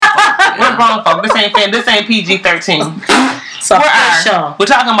grown folk. This ain't PG-13. So we're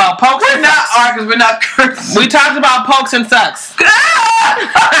talking about pokes and sucks. We're not arguing. We're not cursing. We talked about pokes and sucks. We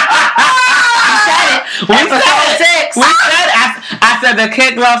said it. I said the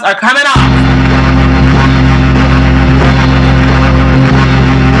kid gloves are coming off.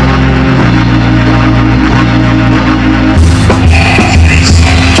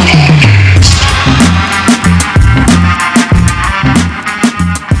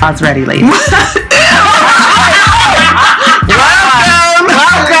 I was ready, ladies.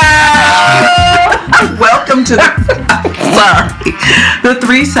 Welcome to the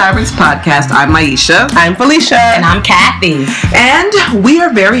Three Sirens podcast. I'm Maisha. I'm Felicia. And I'm Kathy. And we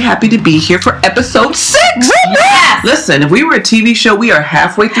are very happy to be here for episode 6. Yes. Listen, if we were a TV show, we are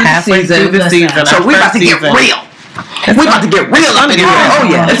halfway through the season. So we're about to get real. We're about to get real up in here. Oh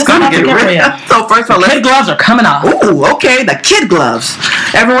yeah, it's gonna get real. So first of all, kid gloves are coming off. Ooh, okay, the kid gloves.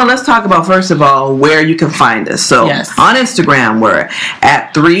 Everyone, let's talk about first of all where you can find us. So on Instagram, we're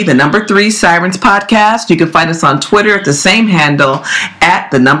at 3 Sirens Podcast. You can find us on Twitter at the same handle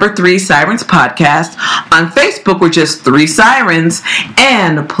at 3 Sirens Podcast. On Facebook, we're just 3 Sirens.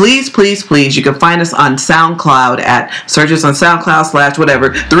 And please, you can find us on SoundCloud at search us on SoundCloud /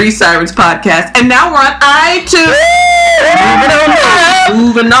 whatever 3 Sirens Podcast. And now we're on iTunes.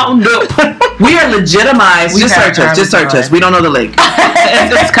 Moving on up. We are legitimized. Just search us. We don't know the link.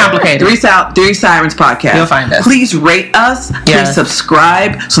 It's complicated. 3 Sirens Podcast. You'll find us. Please rate us. Please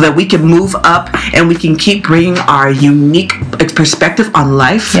subscribe so that we can move up and we can keep bringing our unique perspective on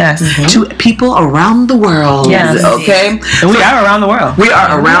life to people around the world. Yes. Okay? And we are around the world. We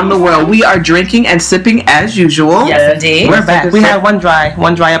are around the world. We are drinking and sipping as usual. Yes, indeed. We're back. We had one dry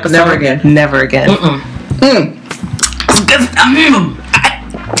episode. Never again. Good stuff.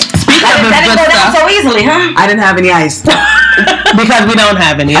 That didn't go down so easily, huh? I didn't have any ice. Because we don't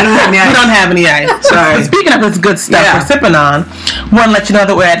have any. I don't have any ice. We don't have any ice. Sorry. Speaking of this good stuff we're sipping on, we want to let you know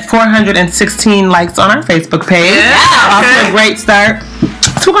that we're at 416 likes on our Facebook page. Yeah. Off to a great start.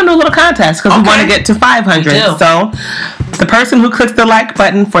 So we're going to do a little contest because we want to get to 500. So the person who clicks the like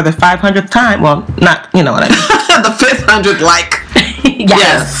button for the 500th time, well, not, you know what I mean. The 500th like.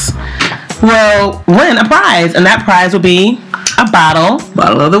 Yes. Will win a prize, and that prize will be a bottle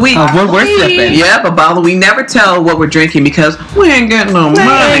of the week of what we're sipping. Yep, a bottle. We never tell what we're drinking because we ain't getting no money.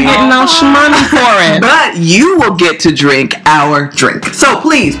 We ain't getting no shmoney for it. But you will get to drink our drink. So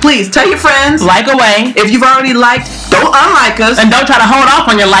please tell your friends. Like away. If you've already liked, don't unlike us. And don't try to hold off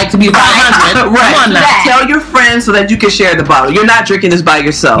on your like to be 500. Right. Come on now. Tell your friends so that you can share the bottle. You're not drinking this by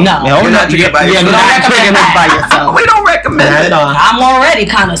yourself. No. You're not drinking it by yourself. You're not drinking this by yourself. We don't recommend it. I'm already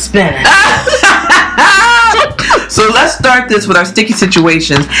kind of spinning. So let's start this with our sticky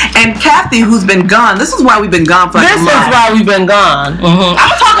situations. And Kathy, who's been gone, this is why we've been gone for a month. This is why we've been gone. I'm going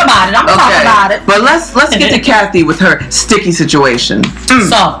to talk about it. But let's get to Kathy with her sticky situation.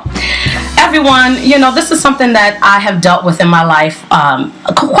 So, everyone, this is something that I have dealt with in my life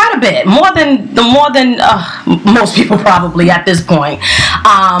quite a bit, more than most people probably at this point,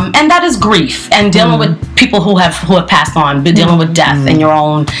 and that is grief and dealing with people who have passed on, dealing with death in your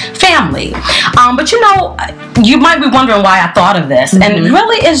own family. But you might be wondering why I thought of this, and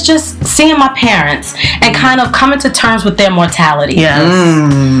really it's just seeing my parents and kind of coming to terms with their mortality. Yes.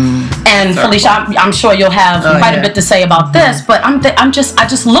 And Felicia, I'm sure you'll have quite a bit to say about this, but I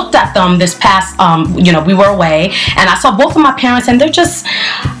just looked at them this past, we were away, and I saw both of my parents, and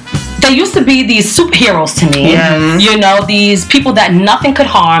they used to be these superheroes to me. Yes. These people that nothing could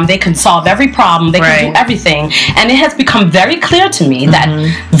harm. They could solve every problem. They could do everything. And it has become very clear to me that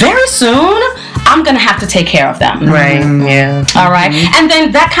very soon I'm going to have to take care of them. Right. Yeah. All right. And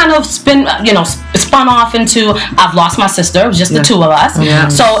then that kind of spun off into I've lost my sister. It was just the two of us. Yeah.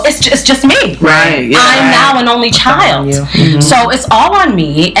 So it's just me. Right. Yeah. I'm now an only child. So it's all on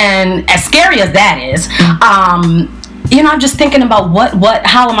me. And as scary as that is, I'm just thinking about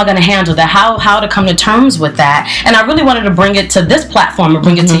how am I going to handle that? How to come to terms with that? And I really wanted to bring it to this platform and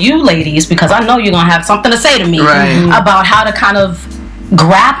bring it to you ladies, because I know you're going to have something to say to me about how to kind of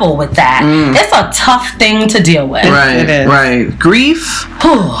grapple with that. It's a tough thing to deal with. Right. It is. Right. Grief,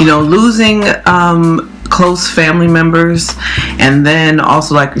 losing close family members, and then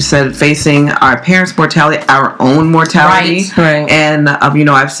also, like you said, facing our parents' mortality, our own mortality. Right. And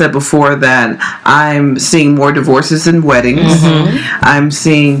I've said before that I'm seeing more divorces than weddings. I'm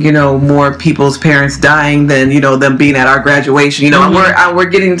seeing more people's parents dying than them being at our graduation. We're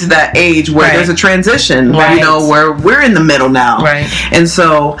getting to that age where there's a transition. Where we're in the middle now. Right. And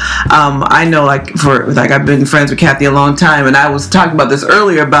so I know, I've been friends with Kathy a long time, and I was talking about this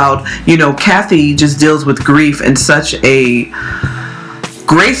earlier about Kathy just deals with grief in such a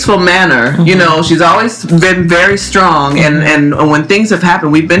graceful manner. You know, she's always been very strong, and when things have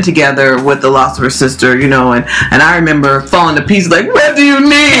happened, we've been together with the loss of her sister, you know, and I remember falling to pieces like, what do you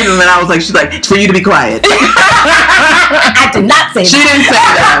need? And then I was like, she's like, for you to be quiet. I did not say that. She didn't say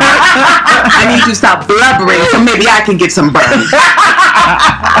that. I need you to stop blubbering so maybe I can get some burn.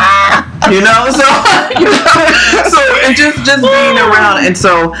 You know, so and just being around, and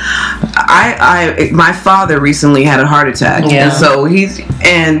so my father recently had a heart attack, and so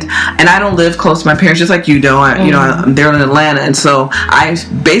and I don't live close to my parents, just like you don't. You know, they're in Atlanta, and so I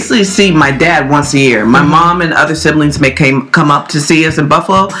basically see my dad once a year. My mom and other siblings may come up to see us in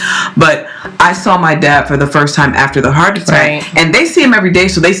Buffalo, but I saw my dad for the first time after the heart attack, and they see him every day,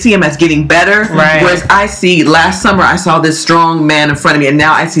 so they see him as getting better. Whereas last summer I saw this strong man in front of me, and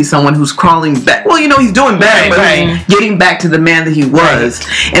now I see someone who's crawling back. Well, you know, he's doing better, but he's getting back to the man that he was.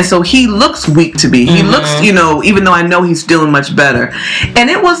 And so he looks weak to me. He looks, you know, even though I know he's feeling much better. And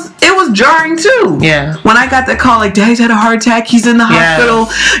it was jarring too. Yeah. When I got that call, like, Daddy's had a heart attack, he's in the hospital,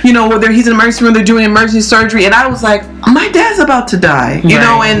 you know, whether he's in the emergency room, they're doing emergency surgery, and I was like, my dad's about to die. You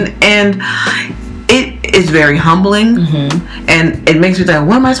know, and it is very humbling, and it makes me think,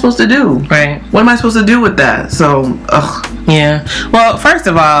 what am I supposed to do? Right. What am I supposed to do with that? So, yeah. Well, first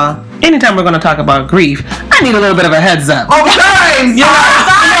of all, anytime we're going to talk about grief, I need a little bit of a heads up. Okay. You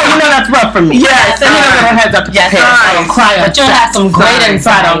know that's rough for me. Yes. I need a little heads up to prepare. I don't cry on set. But you'll have some great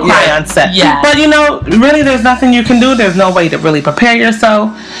insight. I don't cry on set. Yeah. But you know, really, there's nothing you can do. There's no way to really prepare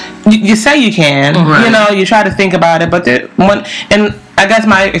yourself. You say you can. Right. You know, you try to think about it, but and I guess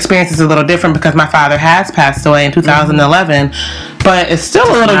my experience is a little different because my father has passed away in 2011, but it's still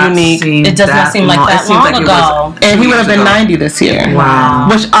a little unique. It does not seem like that long ago. And he would have been 90 this year. Wow.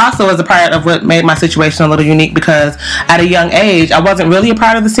 Which also is a part of what made my situation a little unique, because at a young age, I wasn't really a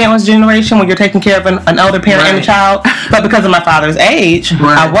part of the sandwich generation when you're taking care of an elder parent and a child, but because of my father's age,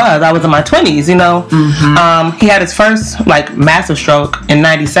 I was in my 20s, you know. He had his first, like, massive stroke in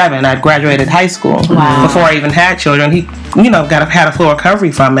 97. I'd graduated high school before I even had children. He, you know, had a full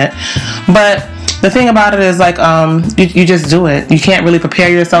recovery from it. But the thing about it is, like, you just do it. You can't really prepare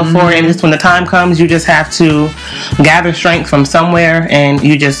yourself for it, and just when the time comes, you just have to gather strength from somewhere, and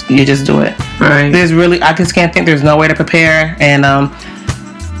you just do it. Right. I just can't think there's no way to prepare, and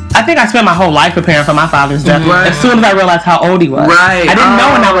I think I spent my whole life preparing for my father's death. As soon as I realized how old he was. I didn't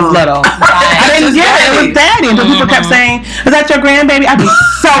know when I was little. I didn't get it. It was Daddy. Until people kept saying, "Is that your grandbaby?" I'd be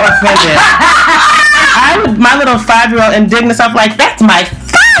so offended. My little 5-year-old indignant stuff like, "That's my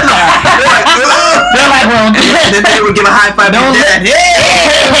father." They're like, well, then they would give a high five to Dad.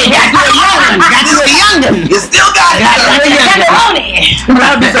 Got you a youngin'. You still got it. But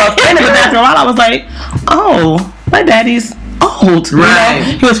I would be so offended. But after a while, I was like, oh, my daddy's old. Right.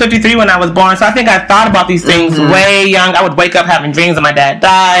 You know? He was 53 when I was born, so I think I thought about these things way young. I would wake up having dreams that my dad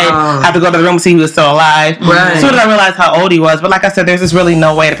died. Have to go to the room to see he was still alive. Right. As soon as I realized how old he was, but like I said, there's just really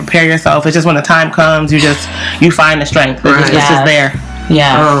no way to prepare yourself. It's just when the time comes, you find the strength. It's just there.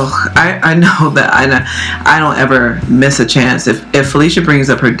 Yeah. Oh, I know that. I don't ever miss a chance. If Felicia brings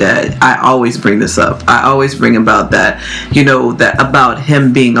up her dad, I always bring this up. I always bring about that, you know, that about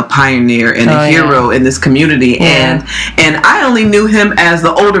him being a pioneer and a hero in this community. And I only knew him as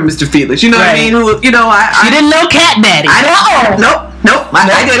the older Mr. Felix. You know what I mean? Who, you know, She didn't know Cat Daddy. Nope.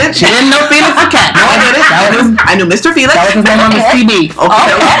 I didn't. She didn't know Felix the cat. No, I didn't. I knew Mr. Felix. That was his name on the CD. Okay.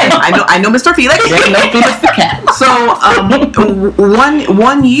 I know Mr. Felix. Didn't know Felix the cat. So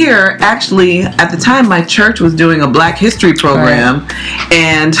one year, actually, at the time, my church was doing a Black History program,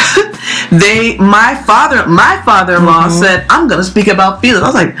 and my father-in-law said, "I'm going to speak about Felix." I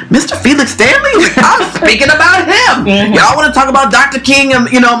was like, "Mr. Felix Stanley? I'm speaking about him. Y'all want to talk about Dr. King and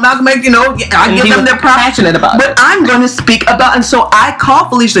Malcolm X? I give them their props, passionate about it. But I'm going to speak about." And so I called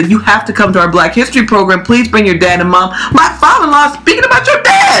Felicia. You have to come to our Black History program. Please bring your dad and mom. My father-in-law is speaking about your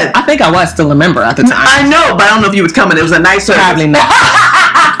dad. I think I was still a member at the time. I know, but I don't know if you was coming. It was a nice service. Probably not.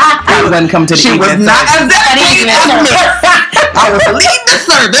 I wasn't coming to the She was not as dedicated as me. I was leading the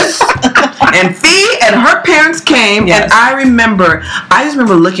service, and Fee and her parents came, and I just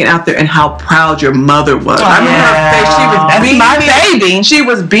remember looking out there and how proud your mother was. I remember her face. She was beaming. My baby. She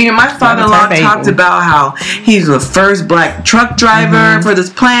was beaming. My father-in-law talked about how he's the first Black truck driver for this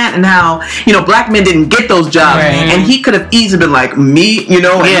plant, and how Black men didn't get those jobs, and he could have easily been like me, and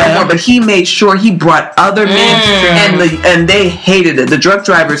no more. But he made sure he brought other men, and they hated it. The truck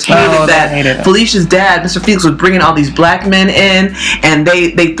drivers hated that. Felicia's dad, Mr. Felix, was bringing all these Black men in, and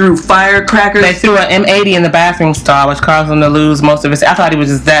they threw firecrackers. They threw an M80 in the bathroom stall, which caused him to lose most of his. I thought he was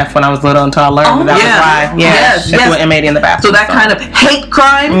just deaf when I was little until I learned that was why. Yes. Threw an M80 in the bathroom. So that kind of hate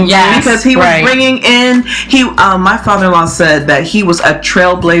crime. Yes. Because he was bringing in. My father-in-law said that he was a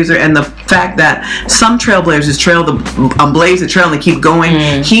trailblazer, and the fact that some trailblazers blaze the trail and they keep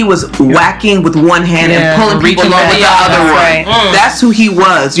going. He was whacking with one hand and pulling people along with the other one. Right. That's who he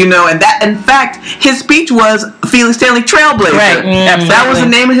was, and that, in fact, his speech was Felix Stanley Trailblazer. Right. That was the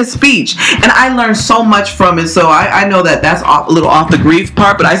name of his speech, and I learned so much from it. So I know that's a little off the grief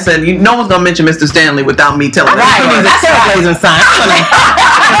part, but I said no one's gonna mention Mr. Stanley without me telling. Right. That's a trailblazer sign.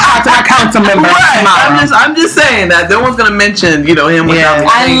 Talk to my council member. Right. I'm just saying that no one's gonna mention him without me.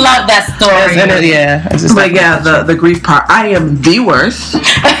 I love that story. The grief part. I am the worst.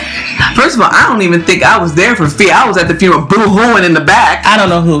 First of all, I don't even think I was there for fear. I was at the funeral boo-hooing in the back. I don't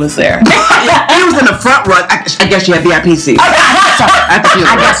know who was there. He was in the front row. I guess you had VIP seats. At the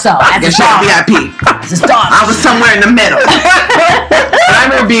funeral. I guess so. I guess you had VIP. I was somewhere in the middle. But I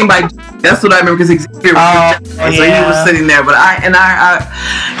remember being by... That's what I remember because Xavier was so he was sitting there. But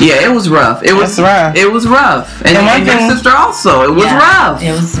it was rough. It was rough. It was rough. And your sister also. It was rough.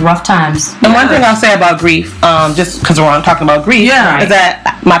 It was rough times. And one thing I'll say about grief, just because we're talking about grief, is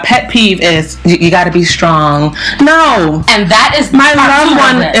that my pet peeve is you got to be strong. No, and that is my loved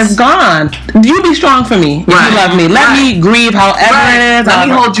one is gone. You be strong for me if you love me. Let me grieve however it is. Let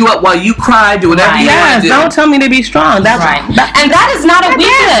me hold you up while you cry. Do whatever you want to do. Don't tell me to be strong. That's right. And that is not a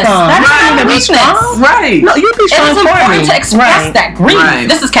weakness. That is not a weakness. Right. No, you be strong. It is important to express that grief. Right.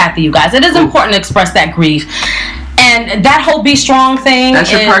 This is Kathy, you guys. It is important to express that grief. And that whole be strong thing.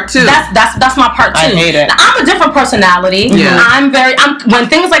 That's your part too. That's my part too. I hate it. Now, I'm a different personality. Yeah. When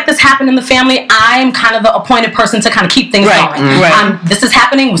things like this happen in the family, I'm kind of the appointed person to kind of keep things going. Right. This is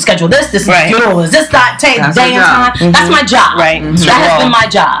happening. We schedule this. This funeral is this day and time. That's my job. Right. That has been my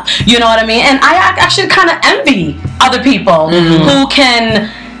job. You know what I mean? And I actually kind of envy other people who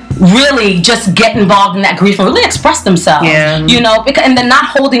can really just get involved in that grief and really express themselves. And then not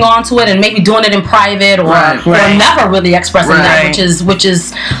holding on to it and maybe doing it in private or never really expressing that, which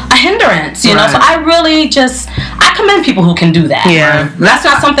is a hindrance, you know. So I really I commend people who can do that. That's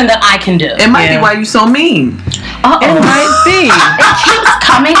not something that I can do. It might be why you're so mean. It might be. It keeps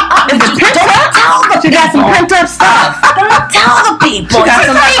coming up. She got some pent up stuff. Don't tell the people. She got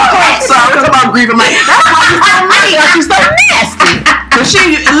some secrets. So I was about grief. I'm like, that's why you're so mean. She's so nasty. But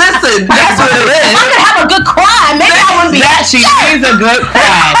listen, that's what it is. If I could have a good cry, maybe I wouldn't be that. She needs a good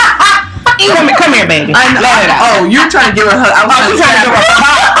cry. Come here, baby. Let it out. Oh, you're trying to give her a hug. I was trying to give her a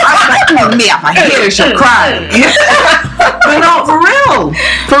hug. I was like, me off my head, she'll cry. But no, for real.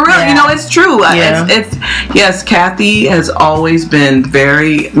 It's true. Yes, Kathy has always been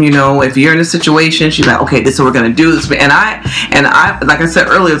very, if you're in a situation, she's like, okay, this is what we're gonna do. This, and I, like I said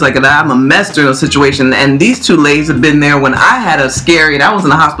earlier, it's like I'm a mess during a situation. And these two ladies have been there when I had a scary, and I was in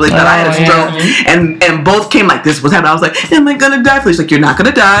the hospital, I had a stroke, and both came like, this was happening. I was like, am I gonna die? Felicia's like, you're not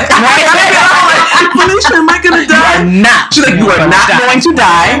gonna die. Felicia, am I gonna die? You are not. She's like, you are not going to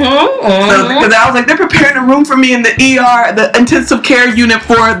die. Because I was like, they're preparing a room for me in the ER, the intensive care unit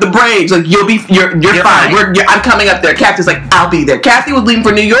for the braids. Like, you're fine. I'm coming up there. Kathy's like, I'll be there. Kathy was leaving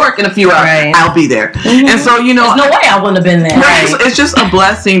for New York in a few hours. Right. I'll be there. And so, there's no way I wouldn't have been there. Right. So it's just a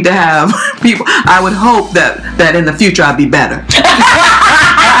blessing to have people. I would hope that in the future I'll be better.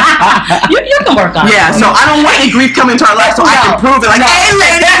 You can work on it. Yeah, so I don't want any grief coming into our life so I can prove it. Like, hey,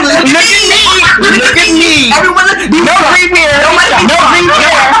 ladies, look at me. Everyone, no grief here. No grief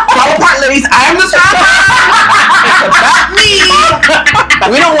here. Fall apart, ladies. I'm the star. It's about me.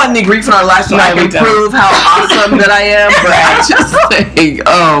 We don't want any grief in our life so I can prove how awesome that I am. But I just think,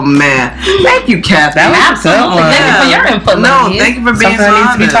 oh man, thank you, Kathy. Absolutely. Thank you for your input. No, thank you for being so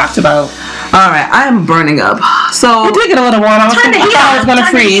honest. Needs to be talked about. All right, I am burning up. So we did get a little warm. Turn the heat on. It's gonna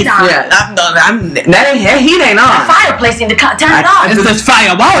freeze. Yeah, that heat ain't on. The fireplace need to turn it off. It's just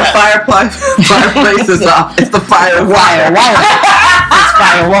firewater. The fireplace is off. It's the firewater. It's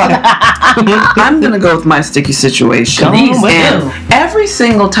firewater. I'm gonna go with my sticky situation. And every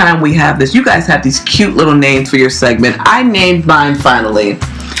single time we have this, you guys have these cute little names for your segment. I named mine finally.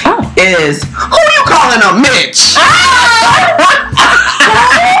 It is, who you calling a Mitch?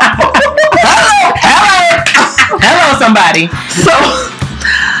 Hello, somebody. So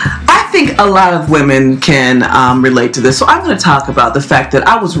I think a lot of women can relate to this. So I'm going to talk about the fact that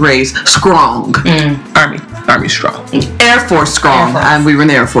I was raised strong. Army strong. Air Force strong. We were in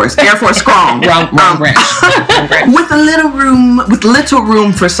the Air Force. Air Force strong. wrong branch. With little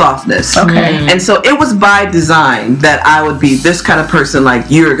room for softness. Okay. And so it was by design that I would be this kind of person. Like,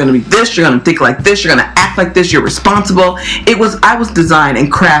 you're going to be this. You're going to think like this. You're going to act like this. You're responsible. I was designed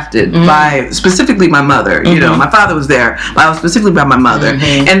and crafted by specifically my mother. You know, my father was there, but I was specifically by my mother.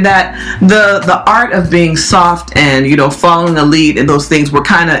 And that the art of being soft and, you know, following a lead and those things were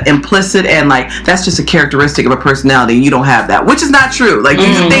kind of implicit, and like that's just a characteristic of a personality. You don't have that, which is not true. Like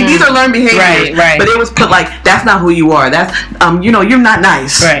these are learned behaviors, right. But it was put like that's not who you are. That's you know, you're not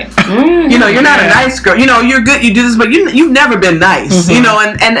nice, right? You know, you're not a nice girl. You know, you're good. You do this, but you've never been nice. You know,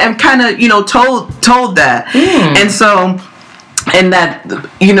 and kind of, you know, told that, and so. And that,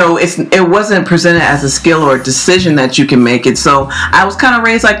 you know, it wasn't presented as a skill or a decision that you can make it. So I was kind of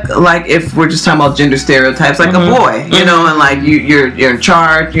raised like if we're just talking about gender stereotypes, like a boy, you know, and like you're in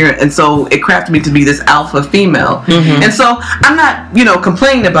charge. And so it crafted me to be this alpha female. And so I'm not, you know,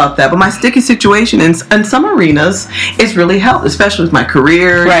 complaining about that. But my sticky situation in some arenas, it's really helped, especially with my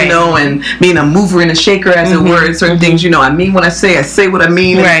career, you know, and being a mover and a shaker, as it were, in certain things. You know, I mean what I say what I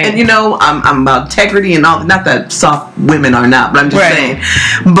mean, and you know, I'm about integrity and all. Not that soft women are not. But I'm just saying.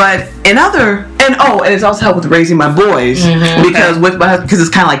 But in other, and it's also helped with raising my boys because with my husband, because it's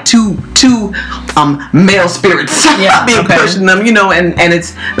kind of like two male spirits being pushed in them, you know, and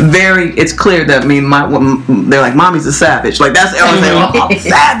it's clear that they're like, mommy's a savage, like that's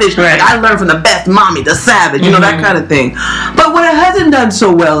savage. Like, I learned from the best mommy, the savage, you know, that kind of thing. But what it hasn't done so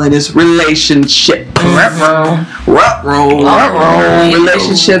well in is relationship.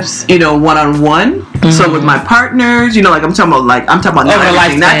 Relationships, you know, one-on-one. So with my partners, you know, like I'm talking about not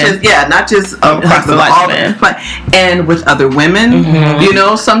just across the lifespan, but and with other women, you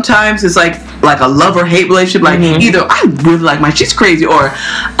know, sometimes it's like a love or hate relationship. Like either I really like she's crazy, or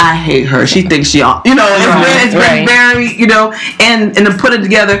I hate her. She thinks she, you know, it's been very, you know, and to put it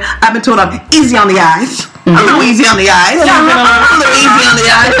together, I've been told I'm easy on the eyes. I'm a little easy on the eyes.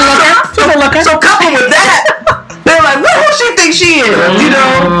 So coupled with that, they're like, what does she think she is? You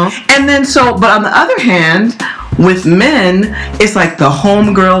know? And then but on the other hand, with men, it's like the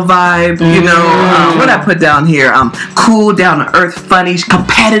homegirl vibe, you know. What I put down here, cool, down to earth, funny,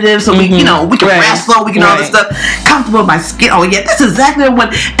 competitive. So we, you know, we can wrestle, we can all this stuff. Comfortable with my skin. Oh yeah, this is exactly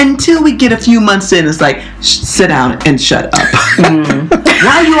what. Until we get a few months in, it's like, sit down and shut up.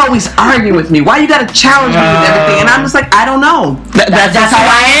 Why are you always arguing with me? Why you gotta challenge me with everything? And I'm just like, I don't know. That's how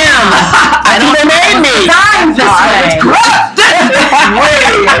I am. I don't know. Made me.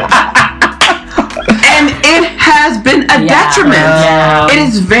 And it has been a detriment. It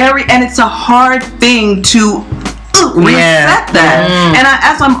is it's a hard thing to reset that. And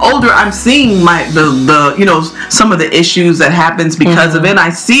as I'm older, I'm seeing the you know, some of the issues that happens because of it. And I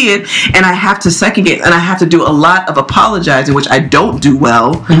see it, and I have to second guess, and I have to do a lot of apologizing, which I don't do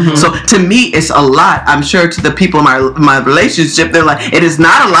well. So to me, it's a lot. I'm sure to the people in my relationship, they're like, it is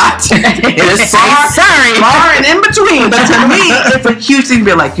not a lot. It is far and in between. But to me, it's a huge thing to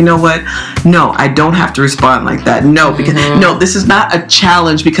be like, you know what? No, I don't have to respond like that. No, because no, this is not a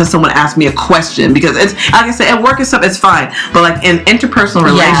challenge because someone asked me a question. Because it's like I said, at work and stuff, it's fine. But like in interpersonal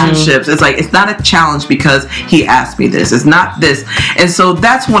relationships, it's like it's not a challenge because he asked me this. It's not this. And so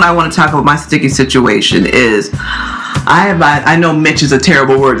that's when I want to talk about my sticky situation is I know Mitch is a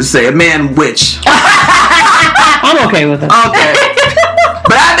terrible word to say. A man witch. I'm okay with it. Okay.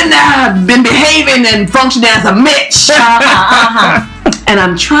 But I've been behaving and functioning as a Mitch. And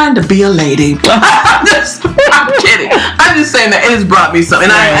I'm trying to be a lady. I'm kidding. I'm just saying that it has brought me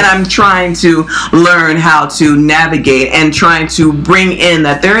something. And I'm trying to learn how to navigate and trying to bring in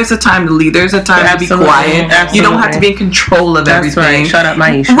that there is a time to lead. There's a time to be quiet. Absolutely. You don't have to be in control of everything. Right. Shut up,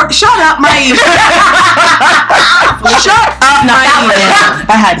 Maisha. Shut up, Maisha. Shut up, Maisha.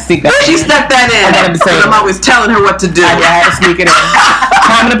 I had to sneak that in. She stuck that in. I'm always telling her what to do. I had to sneak it in.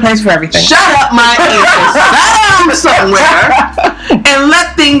 Time and a place for everything. Shut up, Maisha. Sit down somewhere. And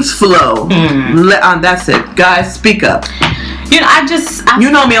let things flow. That's it. Guys, speak up. You know, you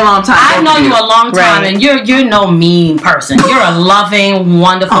know me a long time. I know you a long time, and you're no mean person. You're a loving,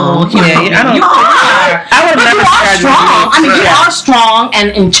 wonderful human. You are. I would never. You are strong. I mean, you are strong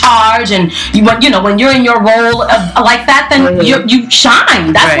and in charge, and you know when you're in your role like that, then you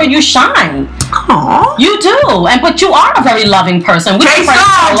shine. That's where you shine. Aww. You do, but you are a very loving person. We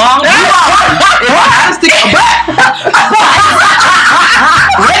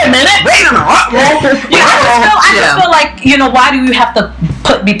Wait a minute. I just feel like, you know, why do you have to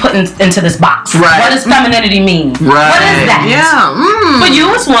be put into this box. Right. What does femininity mean? Right. What is that? Yeah. For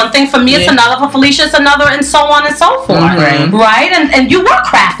you, it's one thing. For me, it's another. For Felicia, it's another, and so on and so forth. Right? And you were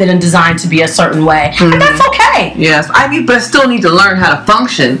crafted and designed to be a certain way, and that's okay. Yes, but I still need to learn how to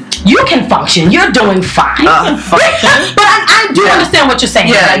function. You can function. You're doing fine. But I do understand what you're saying.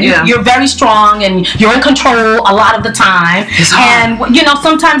 Yeah, You're very strong and you're in control a lot of the time. And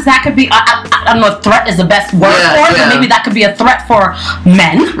sometimes that could be I don't know if threat is the best word for it, but maybe that could be a threat for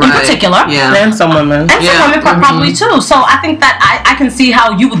men in particular. Yeah. And some women. And some women probably too. So I think that I can see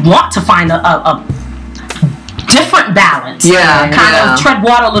how you would want to find a different balance. Kind of tread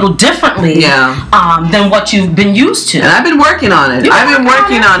water a little differently than what you've been used to. And I've been working on it. I've been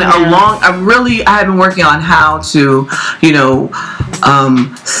working on it I've been working on how to,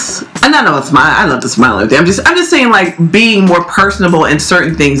 and I know it's I love to smile every day. I'm just saying, like, being more personable in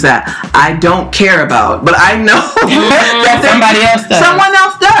certain things that I don't care about, but I know that somebody else does. Someone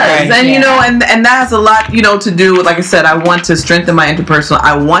else does. Right. And and that has a lot, to do with, like I said, I want to strengthen my interpersonal.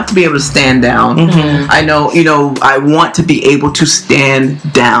 I want to be able to stand down. I know, I want to be able to stand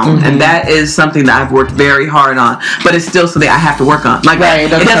down, and that is something that I've worked very hard on. But it's still something I have to work on. Like, it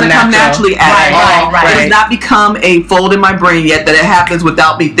doesn't come naturally at all. It has not become a fold in my brain yet that it happens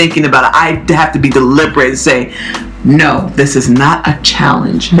without me thinking about it. I have to be deliberate and say, no, this is not a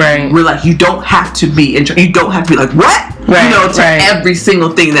challenge. Right. We're like, you don't have to be you don't have to be like, what? To every single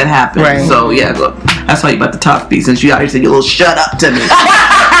thing that happens. Right. So look, that's why you about to talk to me, since you already said your little shut up to me.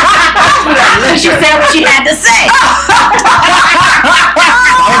 She said what she had to say.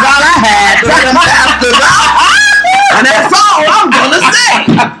 That's all I had. And that's all I'm gonna say.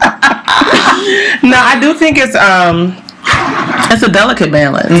 No, I do think it's a delicate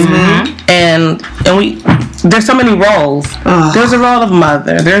balance, and there's so many roles. There's a role of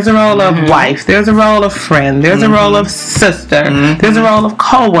mother, there's a role of wife, there's a role of friend, there's a role of sister, there's a role of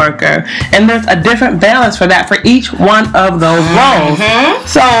co-worker, and there's a different balance for that for each one of those roles.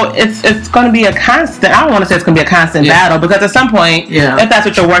 So it's going to be a constant. I don't want to say it's going to be a constant battle, because at some point, if that's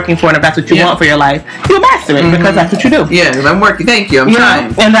what you're working for and if that's what you want for your life, you master it because that's what you do. Yeah, I'm working. Thank you. I'm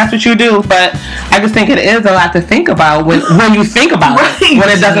trying. And that's what you do. But I just think it is a lot to think about when you think about it, when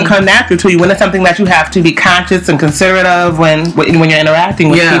it doesn't come natural to you, when it's something that you have to be conscious and considerate of when you're interacting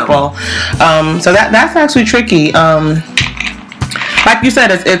with people. So that's actually tricky. Like you said,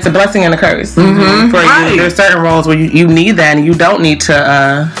 it's a blessing and a curse for you. There's certain roles where you need that, and you don't need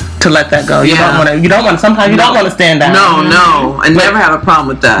to let that go. You don't want to. Sometimes you don't want to stand down. No, I never have a problem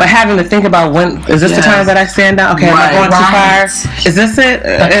with that. But having to think about, when is this the time that I stand down? Okay, am I going too far? Is this it?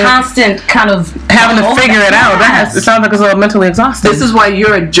 The constant kind of having to figure it out. It sounds like it's a little mentally exhausting. This is why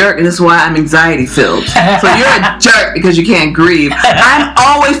you're a jerk, and this is why I'm anxiety filled. So you're a jerk because you can't grieve. I'm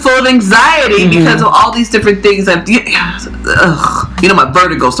always full of anxiety because of all these different things that my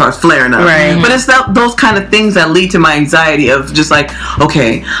vertigo starts flaring up. Right. But it's those kind of things that lead to my anxiety of just like,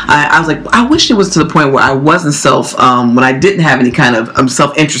 okay, I was like, I wish it was to the point where I wasn't when I didn't have any kind of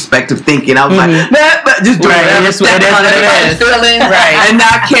self-introspecctive thinking. I was like, just doing it. Feeling and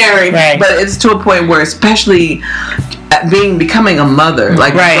not caring. Right. But it's to a point where, especially becoming a mother,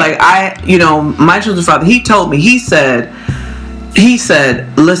 like my children's father, he told me, he said,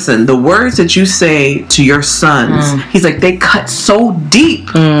 listen, the words that you say to your sons, he's like, they cut so deep.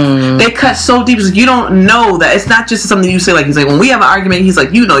 They cut so deep. You don't know that. It's not just something you say. Like, he's like, when we have an argument, he's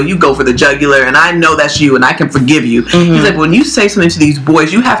like, you go for the jugular, and I know that's you, and I can forgive you. He's like, when you say something to these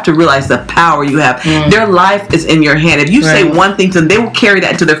boys, you have to realize the power you have. Their life is in your hand. If you say one thing to them, they will carry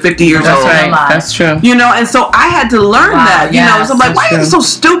that until they're 50 years old. Right. That's true. And so I had to learn that. So I'm like, why are you so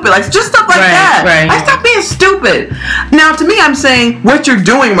stupid? Like, just stuff like that. Right. I stopped being stupid. Now, to me, I'm saying what you're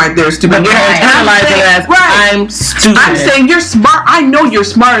doing right there is stupid. I'm stupid. I'm saying you're smart. I know you're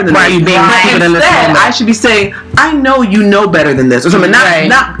smarter than this. Instead, I should be saying, I know you know better than this, or something.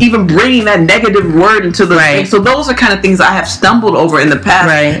 Not even bringing that negative word into the thing. So those are kind of things I have stumbled over in the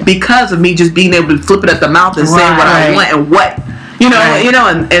past because of me just being able to flip it at the mouth and saying what I want and what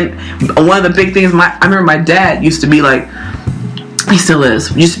and one of the big things. I remember my dad used to be like, he still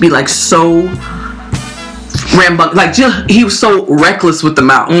is, used to be like so rambunctious, like he was so reckless with the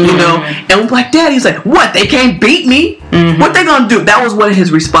mouth, and we're like, Dad, he's like, what, they can't beat me? What they gonna do? That was one of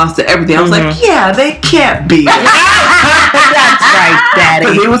his response to everything. I was like, yeah, they can't beat me. That's right,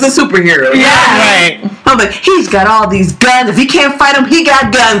 Daddy. He was a superhero. Right. I'm like, he's got all these guns. If he can't fight them, he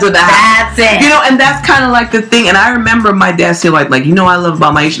got guns in the house. That's it. And that's kind of like the thing. And I remember my dad saying, like, I love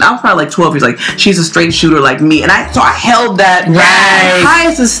about my Asian. I was probably like 12 years, like, she's a straight shooter like me. And so I held that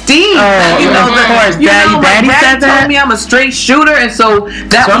highest esteem. Of course. Daddy said that. Told me I'm a straight shooter, and so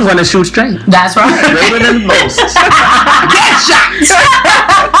I'm going to shoot straight. That's right. Straighter than most. Get shot.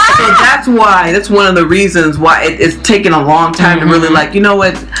 why. That's one of the reasons why it's taken a long time to really like. You know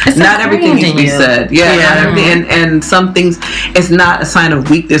what? It's not everything needs to be said. Yeah. Not everything. And some things, it's not a sign of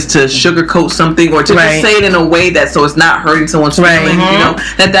weakness to sugarcoat something or to just say it in a way that so it's not hurting someone's feelings. You know,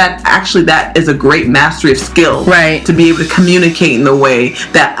 that is a great mastery of skill. Right. To be able to communicate in the way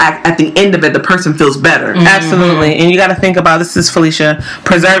that at the end of it, the person feels better. Absolutely. And you got to think about, this is Felicia,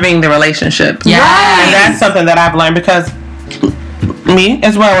 preserving the relationship. Yeah. And that's something that I've learned because me,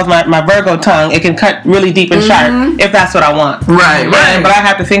 as well as my Virgo tongue, it can cut really deep and sharp if that's what I want. Right. But I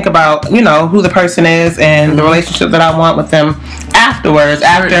have to think about, who the person is and the relationship that I want with them afterwards,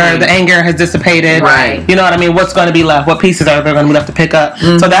 after the anger has dissipated. Right. You know what I mean? What's going to be left? What pieces are there going to be left to pick up?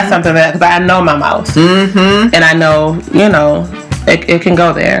 So that's something that, because I know my mouth. And I know, it can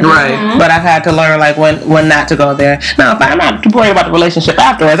go there. Right. But I've had to learn, like, when not to go there. Now, if I'm not too worried about the relationship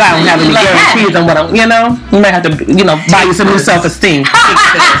afterwards, I don't have any guarantees on what I'm, you might have to, buy you some new self-esteem.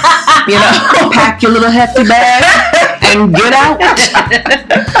 Pack your little hefty bag and get out.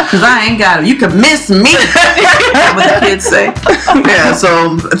 Because I ain't got it. You can miss me. What the kids say. Yeah,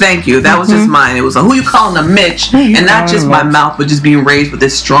 so thank you. That was just mine. It was who you calling a Mitch, and not just my mouth, but just being raised with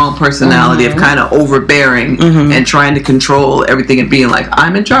this strong personality of kind of overbearing and trying to control everything and being like,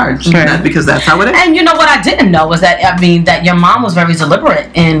 I'm in charge. Because that's how it is. And you know what I didn't know was that, that your mom was very deliberate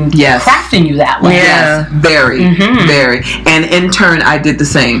in crafting you that way. Yes, very, very. And in turn, I did the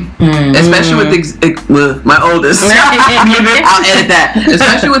same. Especially with my oldest. I'll edit that.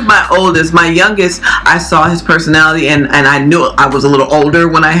 Especially with my oldest. My youngest, I saw his personality and I knew I was a little older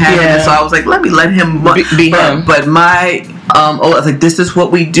when I had him. So I was like, let him be him. But my I was like, this is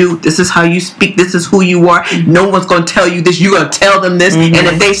what we do. This is how you speak. This is who you are. No one's going to tell you this. You're going to tell them this. And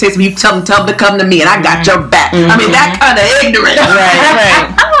if they say something, you tell them to come to me and I got your back. I mean, that kind of ignorant.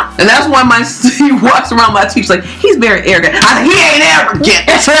 Right. And that's why he walks around my teeth like, he's very arrogant. I said, he ain't arrogant.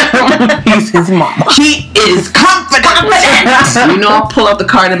 He's his mama. He is confident. I'll pull out the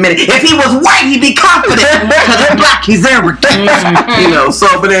card in a minute. If he was white, he'd be confident. Because he's black, he's arrogant.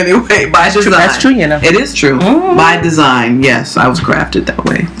 But anyway, by design. That's true, It is true. By design, yes, I was crafted that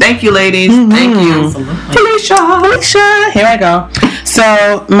way. Thank you, ladies. Thank you. Felicia. Here I go.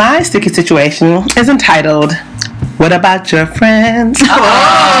 So, my sticky situation is entitled, What About Your Friends?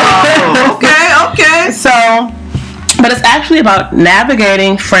 Oh, okay. So, but it's actually about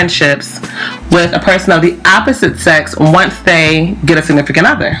navigating friendships with a person of the opposite sex once they get a significant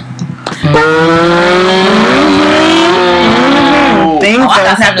other. Things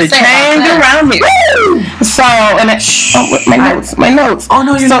don't have to change around me. So, and my notes. Oh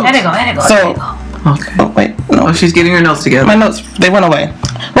no, let it go. Okay. Oh wait, no. Oh, she's getting her notes together. My notes, they went away.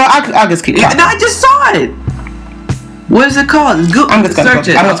 Well, I'll just keep talking. No, I just saw it. What is it called? I'm just gonna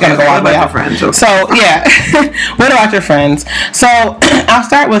go all the way out. Friends, okay. So yeah, what about your friends? So I'll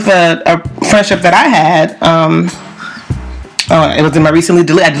start with a friendship that I had. It was in my recently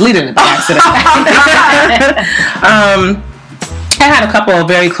deleted. I deleted it by accident. I had a couple of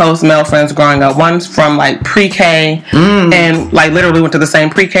very close male friends growing up. One's from like pre-K and like literally went to the same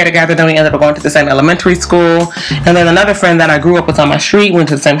pre-K together. Then we ended up going to the same elementary school. And then another friend that I grew up with on my street went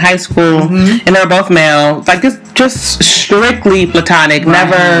to the same high school. And they were both male. Like just strictly platonic.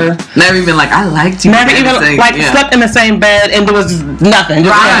 Never even like I liked you. Never even slept in the same bed and there was nothing.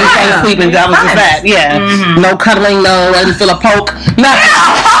 Just sleeping. That was just that. Yeah. No cuddling. No. I didn't feel a poke. Nothing.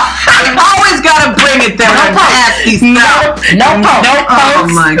 You always gotta bring it there. No poke. Oh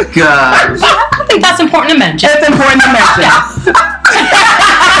my god. I think that's important to mention. It's important to mention.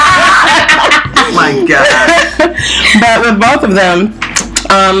 Oh my god. But with both of them,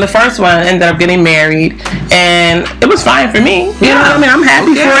 the first one ended up getting married, and it was fine for me. You know what I mean? I'm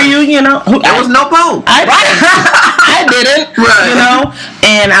happy for you. There was no poke. I didn't. Right.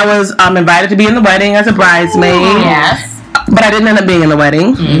 And I was invited to be in the wedding as a bridesmaid. Yes. But I didn't end up being in the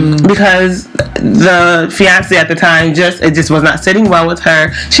wedding because the fiance at the time it just was not sitting well with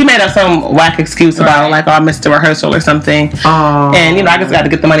her. She made up some whack excuse about like, I missed a rehearsal or something. And I just got to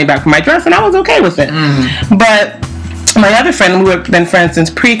get the money back for my dress, and I was okay with it. But my other friend, we have been friends since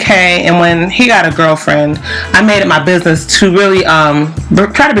pre-K, and when he got a girlfriend, I made it my business to really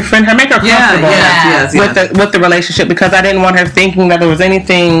try to befriend her, make her comfortable with the relationship, because I didn't want her thinking that there was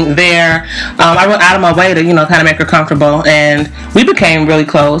anything there. I went out of my way to kind of make her comfortable, and we became really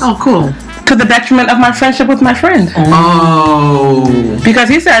close. Oh, cool. to the detriment of my friendship with my friend. Oh. Because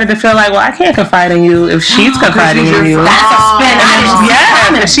he started to feel like, well, I can't confide in you if she's confiding in you. That's a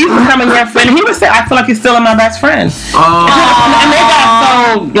spin. If she's becoming your friend. He was saying, I feel like you're still my best friend. And they got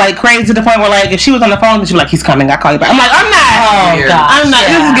so like crazy to the point where like if she was on the phone, she'd be like, he's coming, I'll call you back. I'm like, I'm not. Oh, God. I'm not.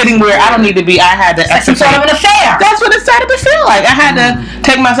 This is getting weird. I don't need to be. I had to. It's some sort of an affair. That's what it started to feel like. I had to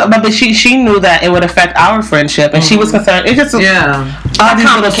take myself, but she knew that it would affect our friendship, and she was concerned. It just all these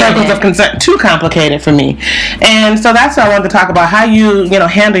little circles of concern, too complicated for me, and so that's what I wanted to talk about, how you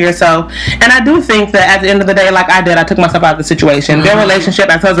handle yourself. And I do think that at the end of the day, like I did, I took myself out of the situation. Their relationship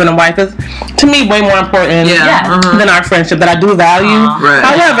as husband and wife is, to me, way more important than our friendship that I do value.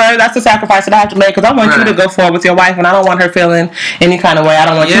 However, that's the sacrifice that I have to make because I want you to go forward with your wife, and I don't want her feeling any kind of way. I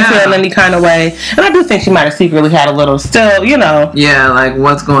don't want you feeling any kind of way. And I do think she might have secretly had a little still, Yeah, like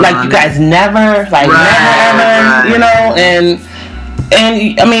what's going on? Like you guys never, ever,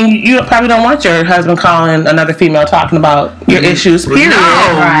 and I mean, you probably don't want your husband calling another female talking about your issues, period. No,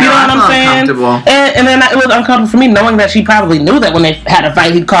 you know what I'm saying? And then it was uncomfortable for me knowing that she probably knew that when they had a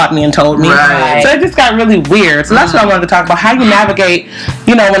fight, he called me and told me. Right. So it just got really weird. So that's what I wanted to talk about, how you navigate,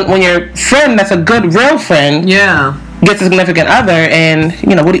 when your friend that's a good, real friend, gets a significant other, and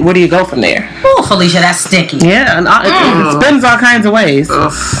where do you go from there? Oh, Felicia, that's sticky. Yeah, and it spins all kinds of ways.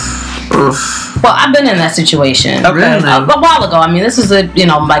 Well, I've been in that situation a while ago. I mean, this is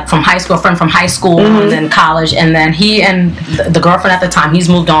like from high school, a friend from high school, and then college, and then he and the girlfriend at the time, he's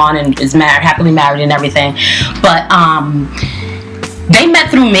moved on and is married, happily married and everything, but they met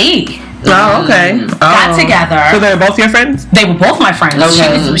through me. Oh, okay. Got together. So they were both your friends? They were both my friends.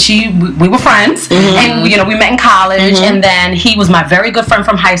 Okay. We were friends, and we met in college, and then he was my very good friend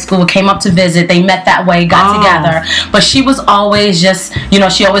from high school. Came up to visit. They met that way, got together. But she was always just,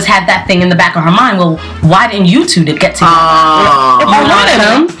 she always had that thing in the back of her mind. Well, why didn't you two get together? If you wanted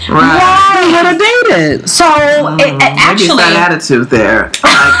him, why would have dated? So actually, maybe that attitude there.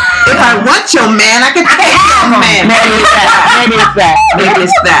 If I want your man, I can take your man. Maybe it's that. Maybe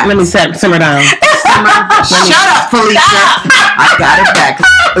it's that. Let me simmer down. Shut up, Felicia. I got it back.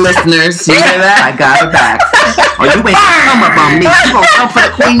 Listeners, you hear that? I got it back. Oh, you ain't gonna come up on me. You gonna come for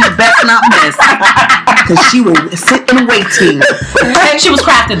the queen, you best not miss. Because she will sit in waiting. She was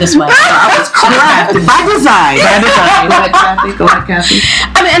crafted this way. I was crafted by design. Go ahead, Kathy.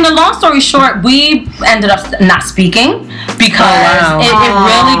 I mean, and the long story short, we ended up not speaking because it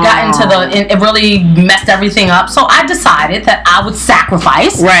really got it really messed everything up. So I decided that I would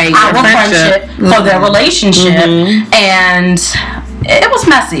sacrifice our friendship for their relationship, and it was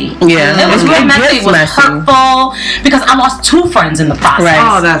messy. Yeah, it was really messy. It was hurtful because I lost 2 friends in the process. Right.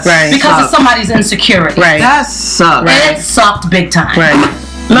 Oh, that's because of somebody's insecurity. Right. That sucked. It sucked big time. Right.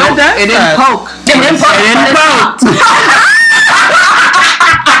 No, it didn't poke. It didn't poke.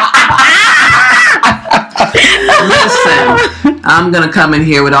 Listen, I'm gonna come in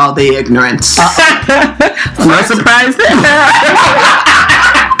here with all the ignorance. No surprise there.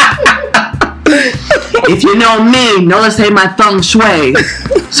 If you know me, notice say my feng shui.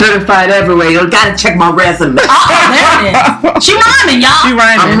 Certified everywhere. You gotta check my resume. Oh, there it is. She rhyming, y'all.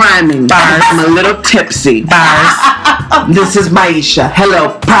 I'm rhyming. Bars. I'm a little tipsy. Bars. This is Maisha.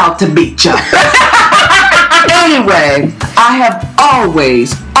 Hello, proud to meet ya. Anyway, I have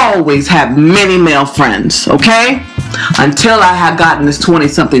always had many male friends, okay? Until I had gotten this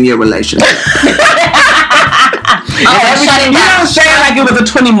 20-something-year relationship. You don't say like it was a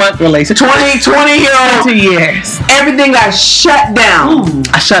 20-month relationship. 20-year-old. 2 years. Everything got shut down. Ooh,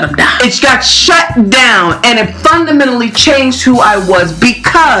 I shut them down. It got shut down, and it fundamentally changed who I was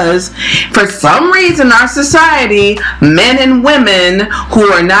because, for some reason, our society, men and women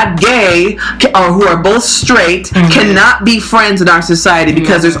who are not gay or who are both straight cannot be friends in our society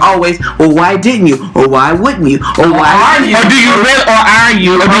because there's always, well, why didn't you? Or why wouldn't you? Or why are you? Or do you really? Or are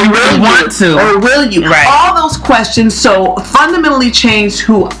you? Or do you really want to? Or will you? Right. All those questions so fundamentally changed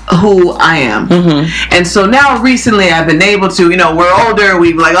who I am. And so now recently I've been able to, we're older,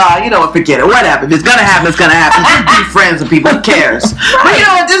 we're like, forget it, whatever. If it's gonna happen, it's gonna happen. Just be friends with people, who cares?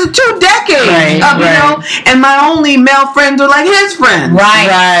 But this is 2 decades and my only male friends are like his friends.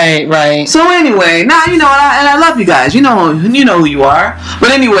 Right. So anyway, now and I love you guys. You know who you are.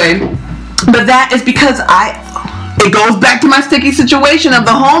 But anyway, but that is because it goes back to my sticky situation of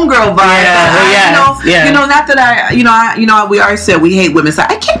the homegirl vibe. Not that we already said we hate women, so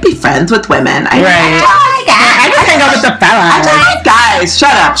I can't be friends with women. I just hang out with the fellas. Guys,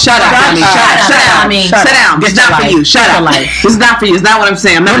 shut up. Shut down. It's not for you. Shut up. It's not for you. It's not what I'm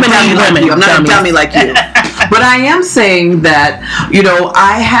saying. I'm not a dummy like you. I'm not a dummy like you. But I am saying that,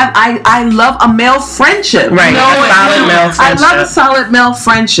 I love a male friendship. Right. Solid male friendship. I love a solid male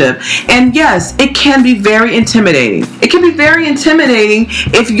friendship. And yes, it can be very intimidating. It can be very intimidating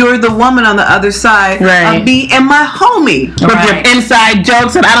if you're the woman on the other side of me and my homie. With your inside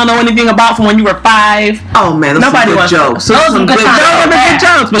jokes that I don't know anything about from when you were 5. Oh man, nobody wants jokes. Those are good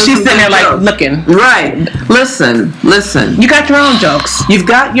jokes. But she's sitting there like looking. Right. Listen. You got your own jokes. You've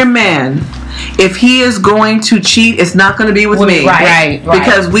got your man. If he is going to cheat, it's not going to be with me. Right.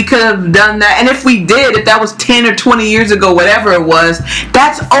 Because we could have done that. And if we did, if that was 10 or 20 years ago, whatever it was,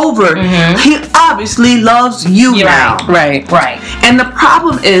 that's over. Mm-hmm. He obviously loves you now. Right. And the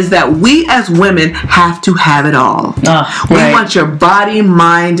problem is that we as women have to have it all. We want your body,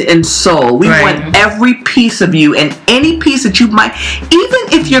 mind, and soul. We want every piece of you, and any piece that you might, even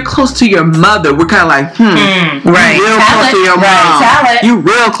if you're close to your mother, we're kind of like, Right. You real close to your mom. You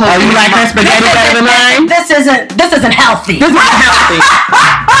real close to your mom. This isn't healthy. This isn't healthy.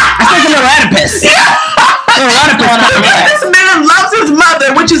 I think I'm a Oedipus. This man loves his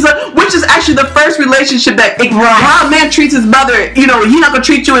mother, which is actually the first relationship that how a man treats his mother. He's not gonna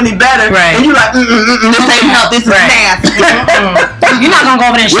treat you any better. Right. And you're like, this ain't healthy. This is nasty. You're not gonna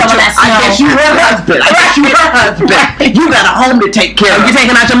go over there and shovel that snow. I guess you her husband. You got a home to take care of. You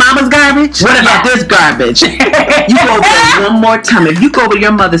taking out your mama's garbage? What about this garbage? You go over there one more time. If you go over to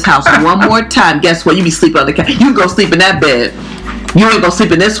your mother's house one more time, guess what? You be sleeping on the couch. You go sleep in that bed. You ain't gonna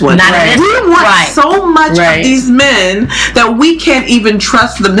sleep in this one. We want so much of these men that we can't even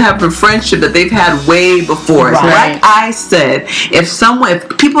trust them to have a friendship that they've had way before. Like I said, if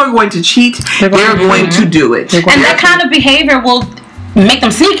people are going to cheat, they're going to do it. And that kind of behavior will make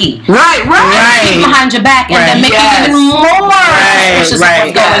them sneaky. Right. Behind your back and then make you even more suspicious of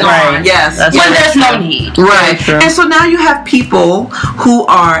what's going on. Yes. When there's no need. Right. And so now you have people who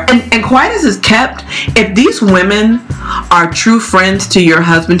are, and quiet as is kept, if these women are true friends to your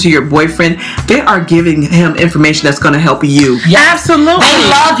husband, to your boyfriend, they are giving him information that's going to help you. Absolutely. They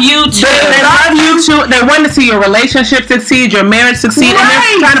love you too. They love you too. They want to see your relationship succeed, your marriage succeed, and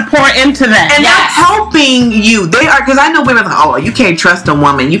they're trying to pour into that. And they're helping you. They are, because I know women are like, you can't trust a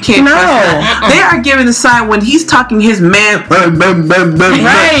woman. You can't trust her. They are giving the sign when he's talking his man. Right.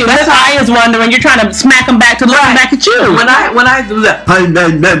 That's why I was wondering. You're trying to smack him back to looking back at you. When I do that,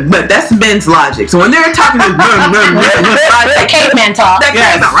 that's men's logic. So when they're talking this the caveman talk.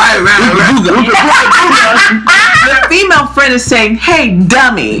 The female friend is saying, hey,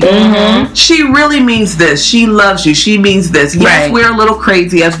 dummy. Mm-hmm. She really means this. She loves you. She means this. Yes, we're a little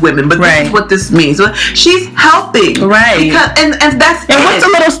crazy as women, but this is what this means. She's helping. Right. Because, and that's and what's a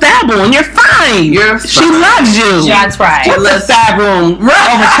little stab wound? You're fine. She loves you. That's right. What's a stab wound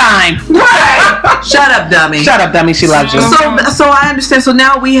over time? Right. Shut up, dummy. Shut up, dummy. She loves you. So I understand. So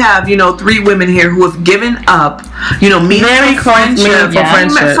now we have, 3 women here who have given up, meaningful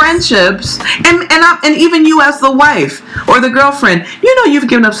friendships, and even you as the wife or the girlfriend, you've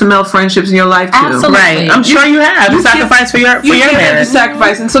given up some male friendships in your life too. Absolutely. Right. I'm sure you have. You sacrificed for your marriage.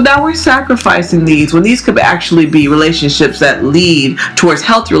 Sacrifice, and so now we're sacrificing these when these could actually be relationships that lead towards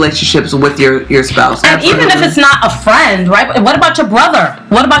healthy relationships with your spouse. And even if it's not a friend, right? What about your brother?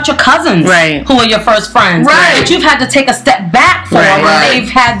 What about your cousins? Right. Who are your first friends? Right. That you've had to take a step back for when they've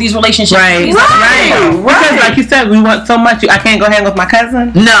had these relationships. Right. Because like you said, we want so much. I can't go hang with my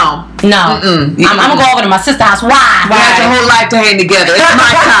cousin. No. I'm gonna go over to my sister's house. Why? We got your whole life to hang together. It's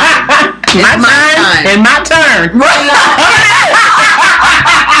my time. my time. And my turn.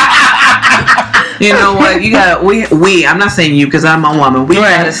 You know what? You gotta. We. I'm not saying you because I'm a woman. We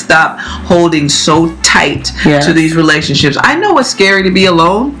gotta stop holding so tight to these relationships. I know it's scary to be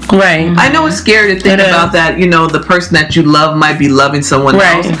alone. Right. I know it's scary to think about that. The person that you love might be loving someone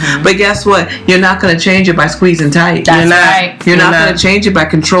else. Mm-hmm. But guess what? You're not gonna change it by squeezing tight. That's right. You're not gonna change it by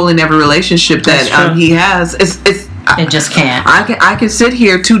controlling every relationship that he has. It just can't. I can sit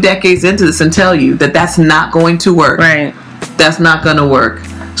here 2 decades into this and tell you that that's not going to work. Right. That's not going to work.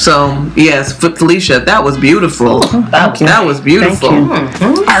 So, yes, Felicia, that was beautiful. That was beautiful.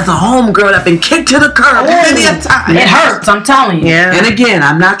 As a homegirl, I've been kicked to the curb many a time. It hurts, I'm telling you. Yeah. And again,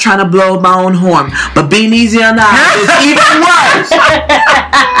 I'm not trying to blow my own horn, but being easy on the eyes is even worse.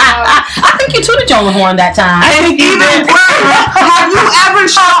 I think you tooted your own horn that time. I think even worse. Have you ever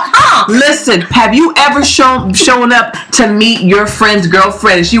listen, have you ever shown up to meet your friend's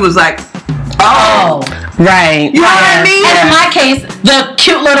girlfriend and she was like, oh. Right. You know what I mean? And in my case, the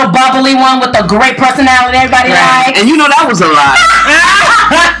cute little bubbly one with the great personality everybody likes. And that was a lie.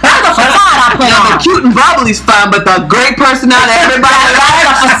 That's a facade I put on. The cute and bubbly's fine, but the great personality everybody likes.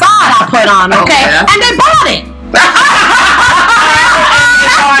 That's a facade I put on, okay? And they bought it. That's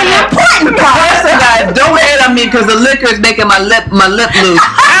the important part. Guys, don't hate mean, because the liquor is making my lip loose.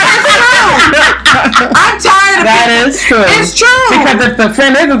 I'm tired of that. Is true. It's true. Because if the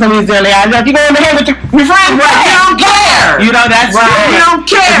friend isn't from Louisiana, I'm like, you go in the head with your friend. Right. You don't care. You know, that's right. You don't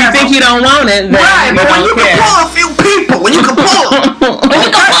care. If you think you don't want it, then right. But when you care. can pull a few people, when you can pull them.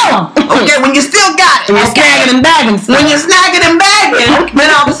 Okay, when you still got it. When you're snagging and bagging. When you're snagging and bagging, then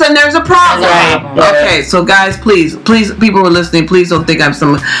all of a sudden there's a problem. Right. Okay, so guys, please, people who are listening, please don't think I'm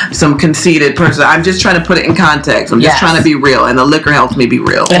some conceited person. I'm just trying to put it in context. I'm just trying to be real, and the liquor helps me be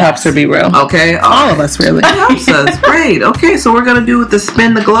real. It helps her be real. Okay? All of us, really. It helps us. Great. Okay, so we're going to do the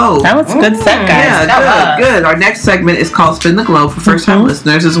Spin the Globe. That was a good set, guys. Yeah, good. Our next segment is called Spin the Globe for first-time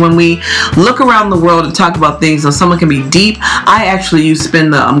listeners. Is when we look around the world and talk about things, and someone can be deep. I actually use Spin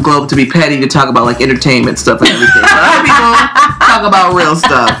the Globe to be petty, to talk about like entertainment stuff and everything. But other people talk about real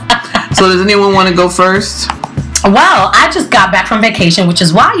stuff. So does anyone want to go first? Well, I just got back from vacation, which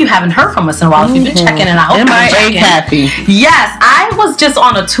is why you haven't heard from us in a while. If you've been checking in, I hope you've been checking. Kathy. Yes, I was just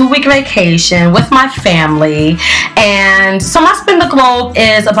on a 2-week vacation with my family, and so my Spin the Globe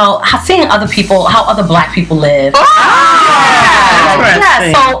is about seeing other people, how other Black people live.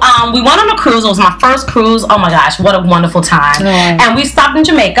 Yeah, so we went on a cruise. It was my first cruise. Oh my gosh, what a wonderful time. And we stopped in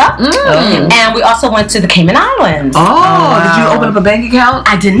Jamaica, and we also went to the Cayman Islands. Did you open up a bank account?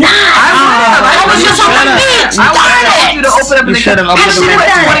 I did not. I was just on the beach. I wanted you to open up an account.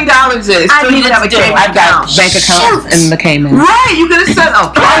 $20 is. I've got bank accounts in the Cayman. Right, you could have said,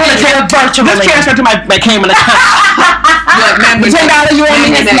 I'm going to transfer to my Cayman account. $10 you owe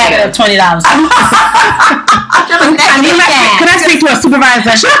me? It's negative $20. Can I speak to a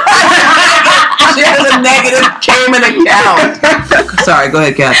supervisor? She has a negative Cayman account. Sorry, go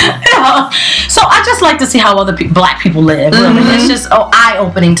ahead, Kathy. So I just like to see how other Black people live. Really, it's just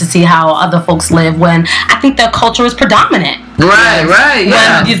eye-opening to see how other folks live when I think their culture is predominant. Right,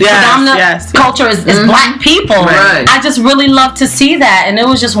 yeah. When the predominant culture is Black people. Right. I just really love to see that, and it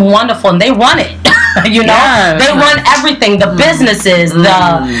was just wonderful. And they run it. You know, they run everything, the businesses,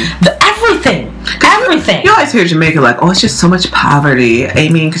 the everything. Everything. You always hear Jamaica like, oh, it's just so much poverty. I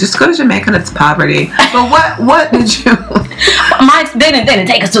mean, just go to Jamaica and it's poverty. But what did you? They didn't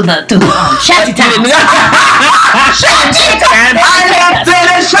take us to the shanty town. Shanty town. I have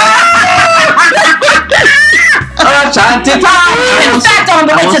finished. Shanty town. In fact, on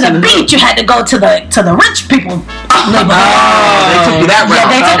the way to the beach, you had to go to the rich people. They took you that route. Yeah,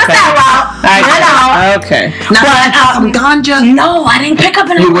 they took us that route. Okay. Now, some ganja? No, I didn't pick up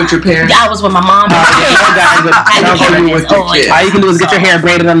any. You with your parents? I was with my mom. All you can do is get your hair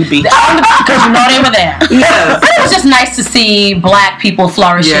braided on the beach. Because you know they were there. Yes. It was just nice to see Black people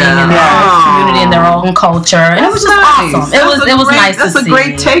flourishing in their own community, in their own culture. And it was just awesome. It was nice to see. That's a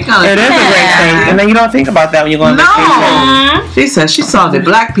great take on it. It is a great take. And then you don't think about that when you go on vacation. She said she saw the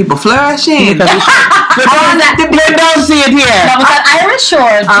Black people flourishing. Don't see it here. Now, was that Irish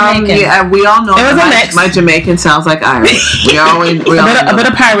or Jamaican? Yeah, we all know it was a mix. My Jamaican sounds like Irish. A bit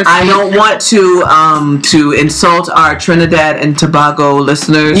of piracy. I don't want to insult our Trinidad and Tobago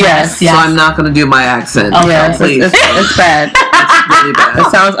listeners. Yes. So I'm not going to do my accent. Oh, yes, please. It's bad. It's really bad.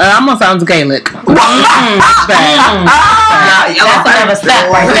 It almost sounds Gaelic. It's bad. That's another step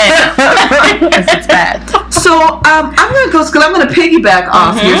right there. It's bad. So I'm going to go because I'm going to piggyback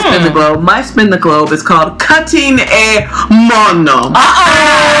off your Spin the Globe. My Spin the Globe is called Cutting a Mono.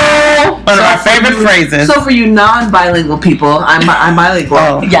 One of our favorite phrases. So for you non-bilingual people, I'm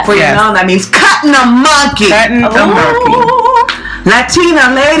bilingual. For you non, that means cutting a monkey. Cutting a monkey.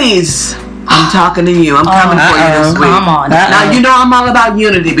 Latina ladies, I'm talking to you. I'm coming for you this week. Come on. Now, you know I'm all about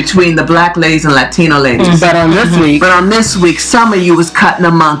unity between the Black ladies and Latino ladies. But on this week, some of you was cutting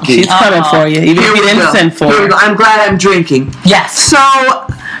a monkey. She's coming for you. Even if you didn't send for her. I'm glad I'm drinking. Yes. So,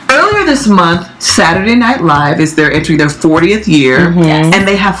 earlier this month, Saturday Night Live is entering their 40th year, and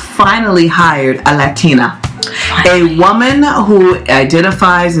they have finally hired a Latina. A woman who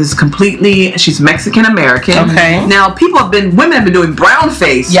identifies as she's Mexican American. Okay. Now, women have been doing brown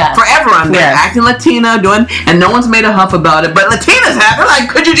face forever on there, acting Latina, and no one's made a huff about it. But Latinas have. They're like,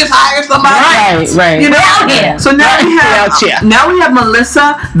 could you just hire somebody? Right. You know? So now we have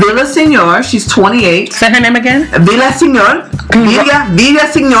Melissa Villaseñor. She's 28. Say her name again. Villaseñor.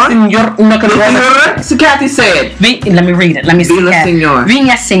 Villaseñor. So Kathy said. Let me read it. Let me see. Villaseñor.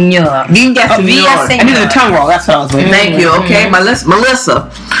 Villaseñor. I needed a tongue roll. That's what I was waiting. Thank you. Okay, Melissa. Melissa.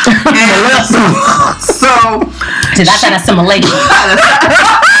 So. See, that's an assimilation.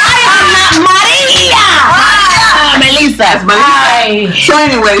 Maria. Melissa. So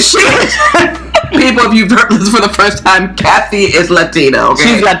anyway, People, if you've heard this for the first time, Kathy is Latina. Okay,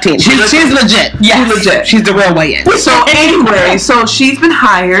 she's Latina. She's legit. Yeah, she's legit. She's the real way in. So anyway, so she's been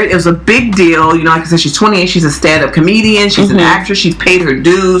hired. It was a big deal. You know, like I said, she's 28. She's a stand-up comedian. She's an actress. She's paid her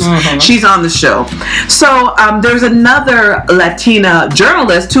dues. She's on the show. So there's another Latina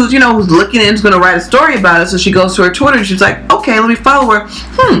journalist who's looking in, who's going to write a story about it. So she goes to her Twitter and she's like, okay, let me follow her.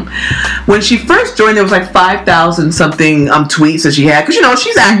 When she first joined, there was like 5,000 something tweets that she had, because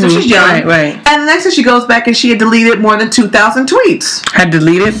she's active, she's young, right. And the next thing she goes back and she had deleted more than 2,000 tweets.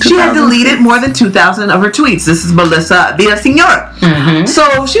 She had deleted more than 2,000 of her tweets. This is Melissa Villaseñor.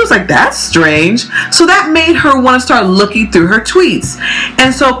 So she was like, that's strange. So that made her want to start looking through her tweets.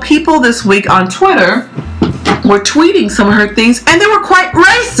 And so people this week on Twitter were tweeting some of her things, and they were quite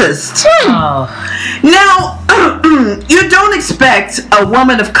racist. Now, you don't expect a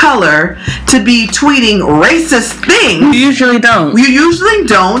woman of color to be tweeting racist things. You usually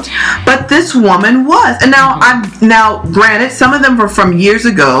don't. But this woman was. And now, granted, some of them were from years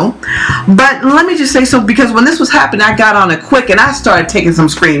ago, but let me just say so, because when this was happening, I got on it quick and I started taking some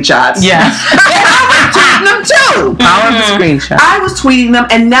screenshots. Yes. I was tweeting them too. Power of the screenshot. I was tweeting them,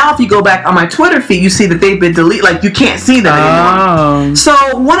 and now if you go back on my Twitter feed, you see that they've been deleted. Like, you can't see them anymore. So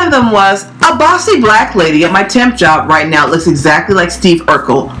one of them was a bossy black lady at my temp job right now looks exactly like Steve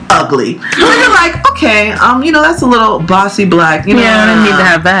Urkel, ugly. So you're like, okay, that's a little bossy black. Yeah, I didn't need to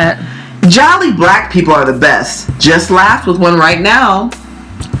have that. Jolly black people are the best. Just laughed with one right now.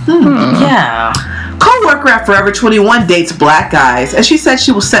 Yeah. Co-worker at Forever 21 dates black guys, and she said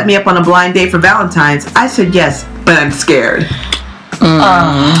she will set me up on a blind date for Valentine's. I said yes, but I'm scared.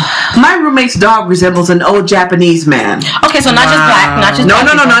 My roommate's dog resembles an old Japanese man. Okay, so not just black, not just not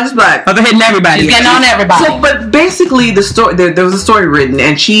just black. Oh, they're hitting everybody. She's getting on everybody. So, but basically, the story there was a story written,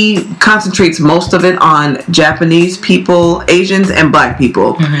 and she concentrates most of it on Japanese people, Asians, and black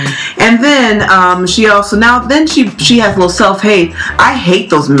people. And then she also she has a little self-hate. I hate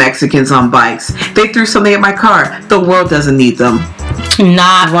those Mexicans on bikes. They threw something at my car. The world doesn't need them.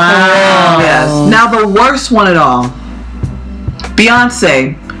 Not cool. Yes. Now the worst one at all.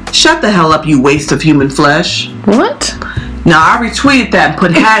 Beyonce, shut the hell up, you waste of human flesh. What? Now I retweeted that and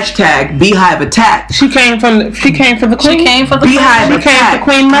put hashtag Beehive Attack. She came for the queen. She came for the Beehive Attack. She came for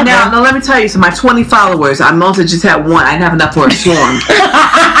Queen Mother. Now let me tell you, so my 20 followers, I mostly just had one. I didn't have enough for a swarm.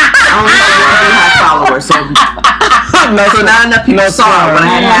 I only had one Beehive follower, so not enough people saw it when I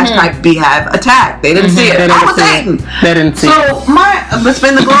had hashtag Beehive Attack. They didn't see it. I was hating. They didn't see it. So my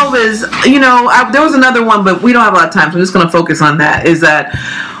spin the globe is, there was another one, but we don't have a lot of time, so I'm just going to focus on that. Is that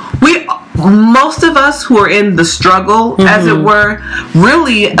most of us who are in the struggle, as it were,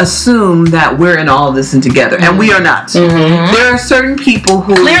 really assume that we're in all of this and together, and we are not. There are certain people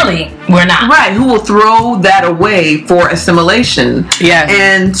who clearly we're not, right, who will throw that away for assimilation,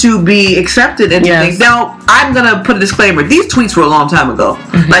 and to be accepted into things. Now, I'm gonna put a disclaimer: these tweets were a long time ago.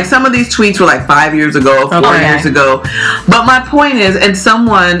 Like some of these tweets were like 5 years ago, 4 years ago. But my point is, and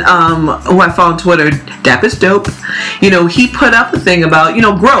someone who I follow on Twitter, Dap is Dope, he put up a thing about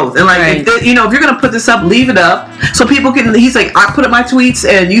growth and like. If you're gonna put this up, leave it up so people can. He's like, I put up my tweets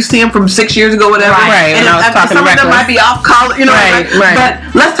and you see them from 6 years ago, whatever. Right. And some of them might be off color, right. But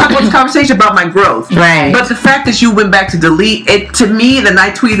let's talk about this conversation about my growth. Right. But the fact that you went back to delete it, to me, the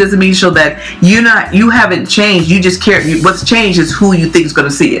night tweet doesn't mean show that you haven't changed. You just care. What's changed is who you think is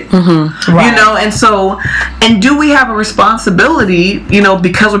gonna see it. And do we have a responsibility?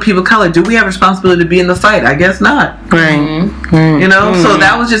 Because we're people of color, do we have a responsibility to be in the fight? I guess not. Right. So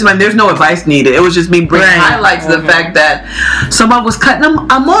that was just there's no advice needed. It was just me bringing highlights of the fact that someone was cutting them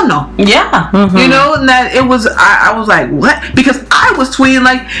a mono. Yeah. And that it was, I was like, what? Because I was tweeting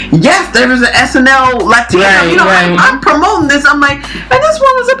like, yes, there was an SNL Latino. I'm promoting this. I'm like, and this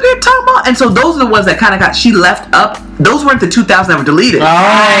one was up here talking about. And so those are the ones that kind of she left up. Those weren't the 2,000 that were deleted.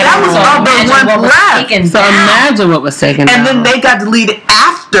 That was all the ones left. So imagine what was taken down. And then they got deleted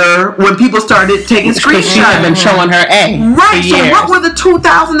after when people started taking screenshots. She had been showing her A. Right. So what were the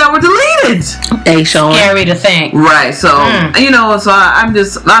 2,000 that were deleted? A showing. Scary to think. Right. So so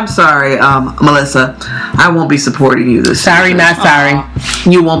I'm sorry, Melissa. I won't be supporting you this Sorry, season. not sorry.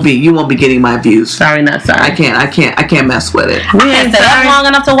 You won't be getting my views. Sorry, not sorry. I can't mess with it. We ain't that long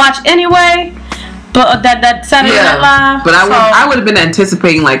enough to watch anyway. But that Saturday Night Live. But I would have been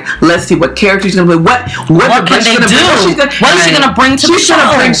anticipating like, let's see what character she's gonna play. What can they do? What is she gonna bring to the show? She's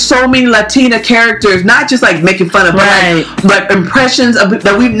gonna bring so many Latina characters, not just like making fun of, but impressions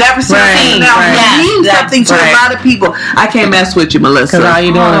that we've never seen. Now mean something to a lot of people. I can't mess with you, Melissa. Because all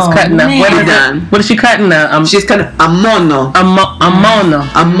you doing is cutting up. What is she cutting up? She's cutting a mono. A mono.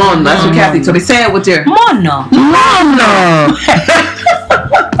 That's what Kathy told me. Say it with your mono.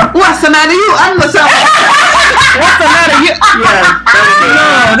 What's the matter you? I'm the sound. What's the matter you?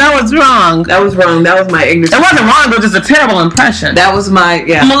 Yeah, that was wrong. That was wrong. That was my ignorance. It wasn't wrong. It was just a terrible impression. That was my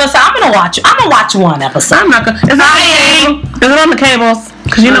Melissa, I'm gonna watch one episode. I'm not gonna. Is it on the cables?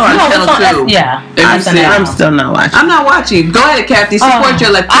 Because you know I'm still yeah. I'm still not watching. I'm not watching. Go ahead, Kathy. Support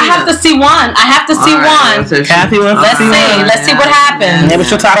your Latina. I have to see one. Kathy wants to see one. Let's see what happens. Maybe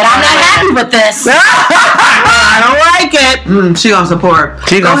she'll talk. But I'm not happy with this. I don't like it. She gonna support.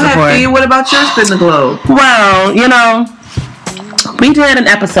 Go ahead, Fee. What about your Spin the Globe? Well, we did an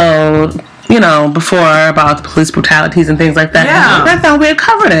episode, before about the police brutalities and things like that. Yeah. I thought we had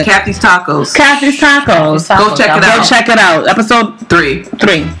covered it. Kathy's Tacos. Go check it out. Episode 3.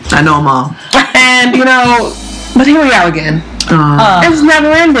 I know them all. And, but here we are again. It's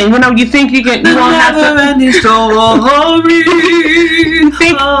never ending. You think you won't have to. Never ending story. Do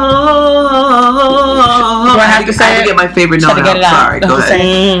I have to say I have to get my favorite note out. Sorry, go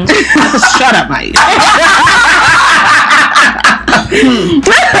ahead. Shut up, Mike.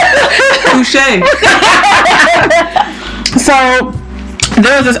 Touché. So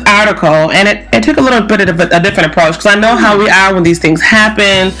there was this article, and it took a little bit of a different approach, because I know how we are when these things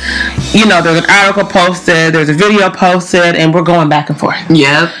happen. There's an article posted, there's a video posted, and we're going back and forth.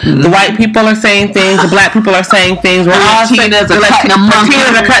 Yep. The white people are saying things, the black people are saying things. We're all saying, Latinas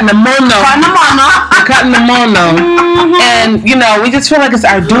are cutting the mono. And, we just feel like it's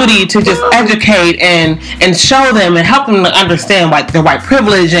our duty to just educate and show them and help them to understand their white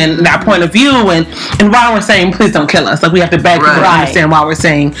privilege and our point of view and why we're saying, please don't kill us. Like, we have to beg people to understand why we're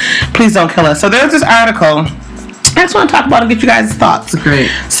saying, please don't kill us. So there's this article I just want to talk about and get you guys' thoughts. Great.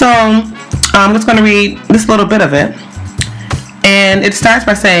 So I'm just going to read this little bit of it. And it starts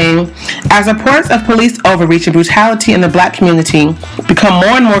by saying, as reports of police overreach and brutality in the black community become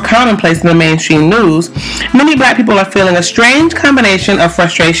more and more commonplace in the mainstream news, many black people are feeling a strange combination of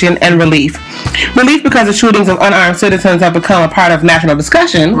frustration and relief. Relief because the shootings of unarmed citizens have become a part of national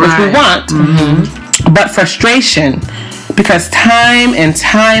discussion, which we want, but frustration because time and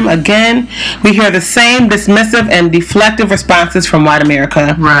time again we hear the same dismissive and deflective responses from white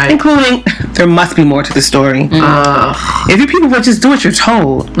America, including, there must be more to the story. If you people would just do what you're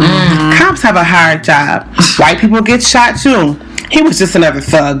told. Cops have a hard job. White people get shot too. He was just another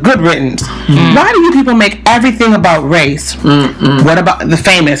thug. Good riddance. Why do you people make everything about race? What about the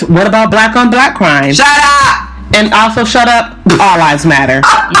famous? What about black on black crime? Shut up! And also shut up, all lives matter.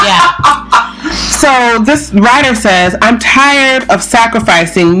 So this writer says, I'm tired of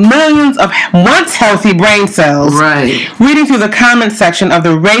sacrificing millions of once healthy brain cells. Reading through the comment section of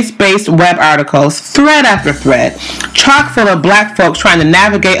the race-based web articles, thread after thread, chock full of black folks trying to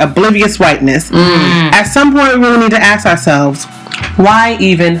navigate oblivious whiteness. At some point, we really need to ask ourselves, why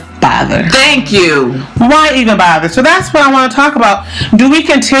even bother? Thank you. Why even bother? So that's what I want to talk about. Do we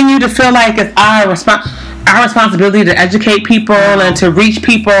continue to feel like it's our responsibility to educate people and to reach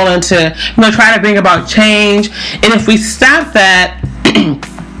people and to try to bring about change? And if we stop that,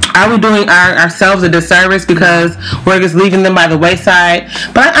 are we doing ourselves a disservice because we're just leaving them by the wayside?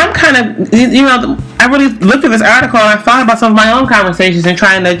 But I'm kind of, I really looked at this article and I thought about some of my own conversations and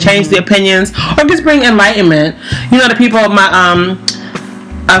trying to change the opinions or just bring enlightenment. The people of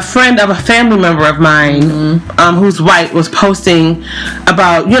a friend of a family member of mine who's white was posting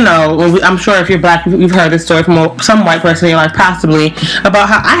about, I'm sure if you're black, you've heard this story from some white person in your life possibly, about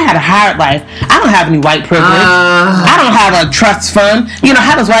how I had a hard life. I don't have any white privilege. I don't have a trust fund.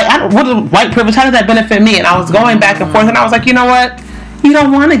 What is white privilege? How does that benefit me? And I was going back and forth and I was like, you know what? You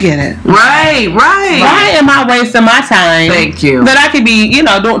don't want to get it. Right. Why am I wasting my time? Thank you. That I could be,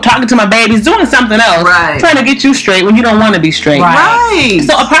 talking to my babies, doing something else. Trying to get you straight when you don't want to be straight. Right.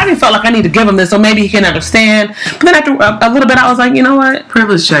 So I probably felt like I need to give him this so maybe he can understand. But then after a little bit, I was like, you know what?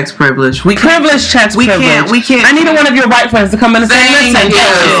 Privilege checks privilege. We can't. I needed one of your white friends to come in and say,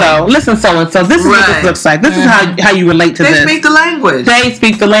 listen, so-and-so, this is what this looks like. This is how you relate to this. They speak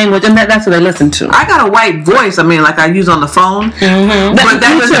the language. And that's what they listen to. I got a white voice, like I use on the phone. But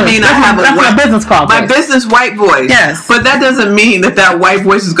that doesn't mean I have a business call. My business white voice. Yes. But that doesn't mean that white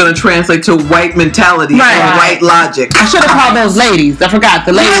voice is going to translate to white mentality and white logic. I should have called those ladies. I forgot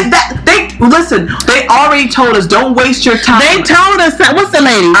the ladies. Listen. They already told us don't waste your time. They told us that. What's the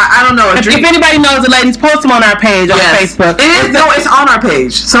ladies? I don't know. If anybody knows the ladies, post them on our page on Facebook. It's on our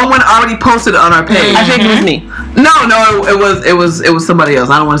page. Someone already posted it on our page. I think it was me. No, it was somebody else.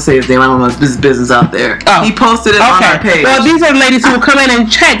 I don't want to say his name. I don't know if this is business out there. He posted it on our page. Well, these are the ladies who will come in and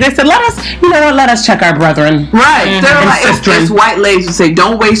check. They said, let us check our brethren. Right. They're like, it's white ladies who say,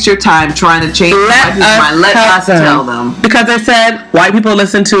 don't waste your time trying to change white people's mind. Let us tell them. Because they said white people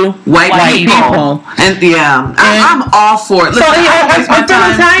listen to white people. And I'm all for it. Listen, I'm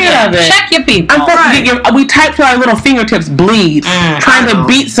feeling tired of of it. Check your people. I'm supposed to get we type till our little fingertips bleed, trying to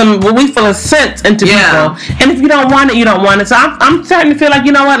beat what we feel is sense into people. And if you don't want it, you don't want it. So I'm starting to feel like,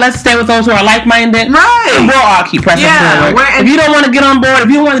 you know what? Let's stay with those who are like-minded. Right. And we'll all keep pressing forward. If you don't want to get on board, if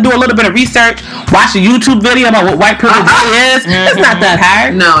you want to do a little bit of research, watch a YouTube video about what white privilege really is. It's not that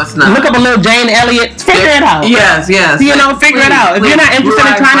hard. No, it's not. Look up a little Jane Elliott. Figure it out. Yes. You know, figure it out. If you're not interested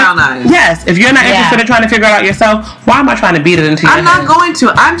in trying if you're not interested in trying to figure it out yourself, why am I trying to beat it into your head? I'm not going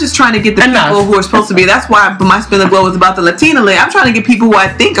to. I'm just trying to get the people who are supposed to be. That's why my spin the globe was about the Latina lady. I'm trying to get people who I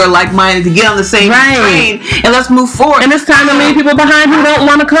think are like-minded to get on the same train and let's move forward. And it's time to leave people behind who don't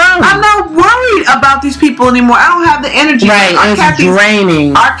want to come. I'm not worried about these people anymore. I don't have the energy. Right, it's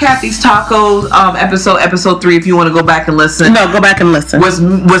draining. Our Kathy's Tacos episode 3, if you want to go back and listen. No, go back and listen.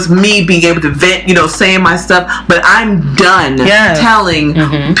 Was me being able to vent, saying my stuff. But I'm done telling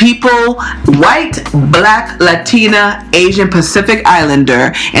people, white, black, Latina, Asian, Pacific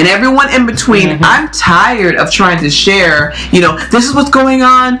Islander, and everyone in between, I'm tired of trying to share, this is what's going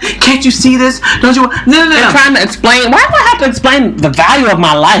on. Can't you see this? Don't you? No. And trying to explain. Why do I have to explain the value of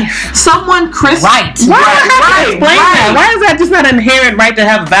my life? Someone, Chris. Right. Why do I have to explain that? Why is that just not an inherent right to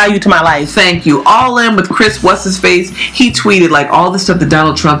have value to my life? Thank you. All in with Chris, what's his face? He tweeted like all the stuff that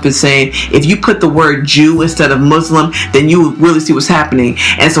Donald Trump is saying. If you put the word Jew instead of Muslim, then you would really see what's happening.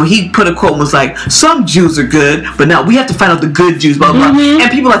 And so he put a quote and was like, some Jews are good, but now we have to find out the good Jews, blah, blah, blah.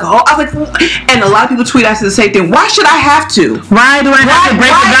 And people like, I was like, and a lot of people tweet after the same thing. Why should I have to? Why do I have to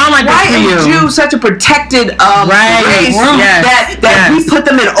break it down like this for you? Why is Jew such a protected race that we put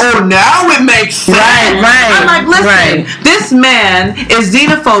them in? Oh, now it makes sense. Right. I'm like, listen, this man is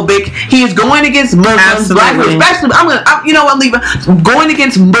xenophobic. He is going against Muslims, black people, especially. I'm leaving. Going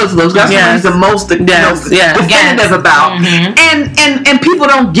against Muslims. That's what he's the most definitive about. And people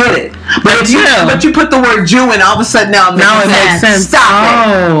don't get it. But you put the word Jew in, all of a sudden now it makes sense. Stop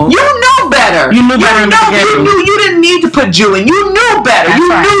it. You know better. You knew better. You didn't need to put Jew in. You knew better.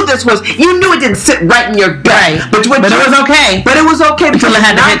 Knew this was. You knew it didn't sit right in your gut. Right. But it was okay. But it was okay until it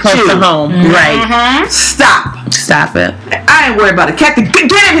had to hit close to home. Right. Stop it. I ain't worried about it. Kathy,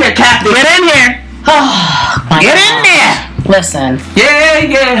 get in here, Kathy. Get in here. Oh, get in there. Listen.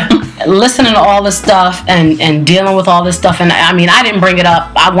 Yeah. Listening to all this stuff and dealing with all this stuff, and I mean, I didn't bring it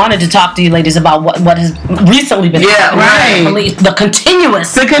up. I wanted to talk to you ladies about what has recently been happening. The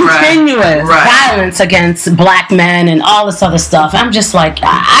continuous violence against black men and all this other stuff. I'm just like,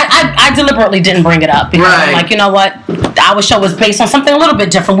 I deliberately didn't bring it up because I'm like, you know what? Our show is based on something a little bit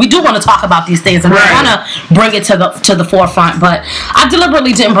different. We do want to talk about these things and we want to bring it to the forefront, but I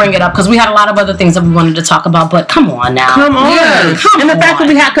deliberately didn't bring it up because we had a lot of other things that we wanted to talk about. But come on now. Come on. The fact that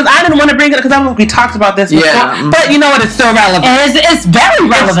we had, because I didn't want to bring it up because we talked about this before. But you know what? It's still relevant. It's very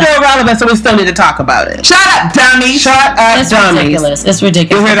relevant. It's still relevant, so we still need to talk about it. Shut up, dummies. Shut up, it's dummies. It's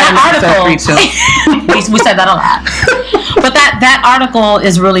ridiculous. That article. we said that a lot. But that article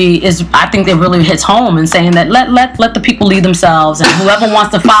is I think it really hits home in saying that let the people lead themselves, and whoever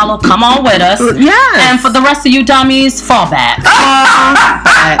wants to follow, come on with us. Yes. And for the rest of you dummies, fall back.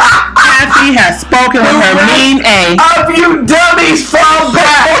 Kathy has spoken with her mean A. Of you dummies, fall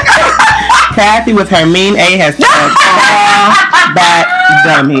back. Kathy with her mean A has said, fall back,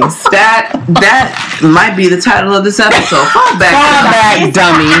 dummies. That might be the title of this episode. Fall back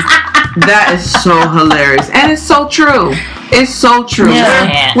dummies. That is so hilarious. And it's so true. It's so true.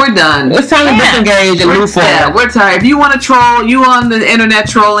 Yeah. We're done. It's time to disengage and move forward. Yeah, we're tired. If you want to troll, you on the internet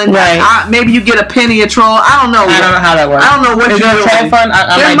trolling. Right. Maybe you get a penny a troll. I don't know. I don't know how that works. I don't know what you're doing. Troll fun?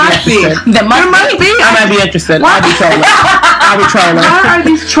 There might be. There might be. I might be interested. I'll be trolling. Why are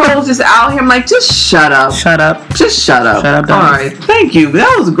these trolls just out here? I'm like, just shut up. Shut up. Just shut up. Shut up. All right. Thank you. That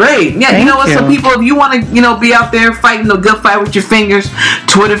was great. Yeah. You know what? Some people, if you want to, be out there fighting the good fight with your fingers,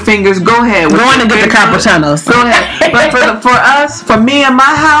 Twitter fingers, go ahead. Go on and get the cappuccinos. Go ahead. But for us, for me and my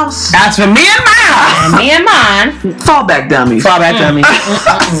house. As for me and my house. And me and mine. Fall back, dummies. Fall back, dummies.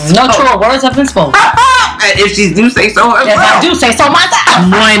 No true words have been spoken. If she do say so herself. Yes, I do say so myself.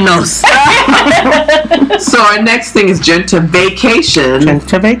 Buenos. So our next thing is Gentrification.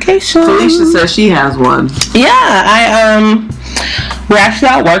 Gentrification. Felicia says she has one. Yeah, we're actually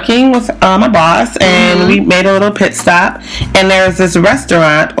out working with my boss, and we made a little pit stop. And there's this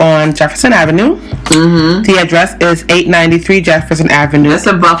restaurant on Jefferson Avenue. The address is 893 Jefferson Avenue. That's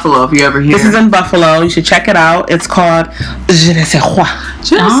in Buffalo, if you ever hear. This is in Buffalo. You should check it out. It's called Je ne sais quoi.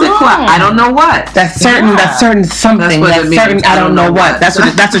 Je ne sais quoi. I don't know what. That's certain. That's certain something. That's certain. I don't know what. That's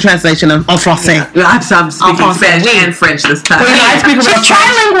the translation of en français. I'm speaking Spanish and French this time. I speak a little French.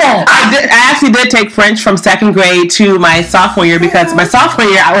 I actually did take French from second grade to my sophomore year because My sophomore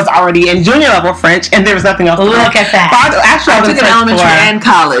year, I was already in junior level French, and there was nothing else. Look at that. Actually, I took it in elementary and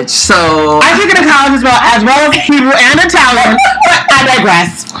college, so I took it in college as well as Hebrew and Italian. But I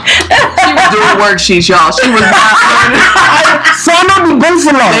digress. She was doing worksheets, y'all. She was not learning. Sono di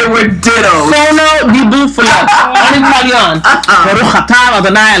buffalo. They were dittos. Sono di buffalo. On Italian.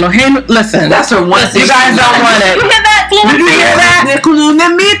 Listen. That's her one thing. You guys don't want it. You hear that? You hear that?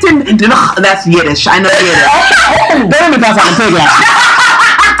 That's Yiddish. I know Yiddish. Let me pass on the pig.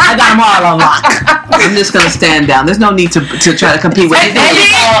 I got them all on lock. I'm just gonna stand down. There's no need to try to compete with me. Look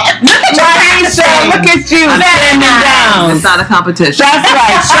at you standing down. It's not a competition. That's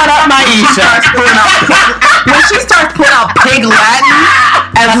right. Shut up, Maisha. When she starts putting out pig Latin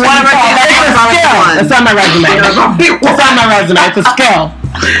as one of her skill. It's on my resume. It's on my resume. It's a skill.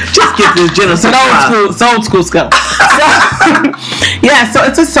 Just get this genocide. It's old school skill. So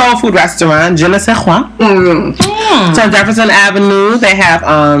it's a soul food restaurant, Je ne sais quoi. So on Jefferson Avenue, they have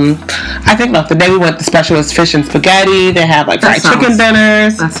the day we went, the special was fish and spaghetti. They have like fried chicken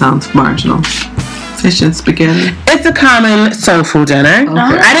dinners. That sounds marginal. Fish and spaghetti. It's a common soul food dinner. Okay.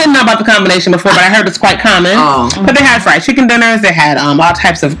 I didn't know about the combination before, but I heard it's quite common. But they had fried chicken dinners. They had all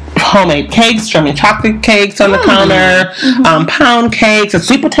types of homemade cakes, German chocolate cakes on the counter, pound cakes. A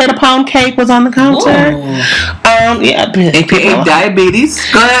sweet potato pound cake was on the counter. AKA diabetes.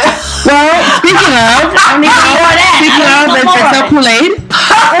 Go ahead. Well, speaking of, they sell Kool-Aid.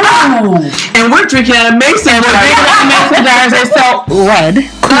 And we're drinking out of Mason jars. They sell red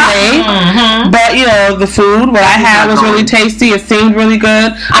Kool-Aid. But the food, what I had was really tasty. It seemed really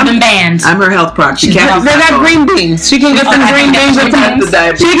good. I've been banned. I'm her health proxy. They got green beans. She can get some green beans and some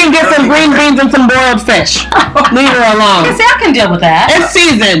green beans and some boiled fish. Leave her alone. See, I can deal with that. It's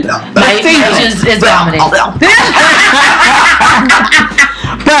seasoned. It's dominant.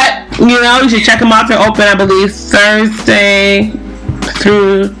 But you should check them out. They're open, I believe, Thursday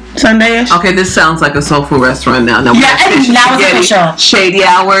through Sunday-ish. Okay, this sounds like a soul food restaurant now. Now it's official. Shady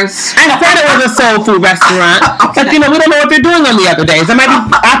hours. I said it was a soul food restaurant, but we don't know what they're doing on the other days. They might be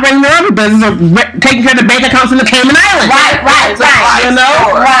operating their other business or taking care of the bank accounts in the Cayman Islands. Right.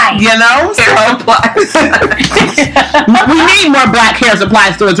 We need more black hair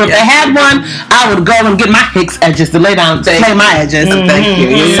supply stores. So if they had one, I would go and get my Hicks edges to lay my edges. Thank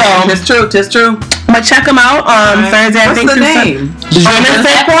you. So it's true. But check them out on Thursday. What's the name? Je ne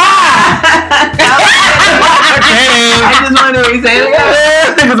sais quoi. I just wanted to say it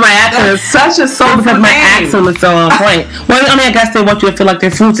because my accent is such a soulful name. My accent was so on point. Well, I guess they want you to feel like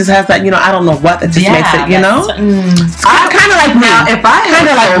their food just has that, I don't know what that just makes it, I kind of like me. Now, if I had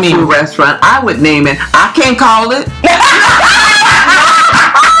a soul food restaurant, I would name it. I can't call it.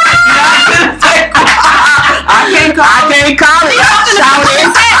 I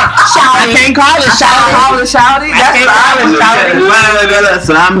can't call it. Shouty.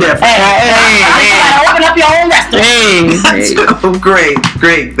 So I'm different. Hey. Open up your own restaurant.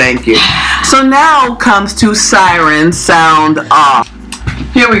 Great. Thank you. So now comes to Siren Sound Off.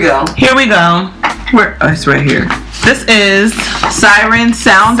 Here we go. It's right here. This is Siren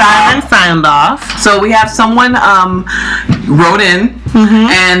Sound Off. So we have someone wrote in,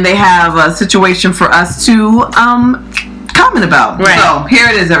 and they have a situation for us to comment about. Right. So here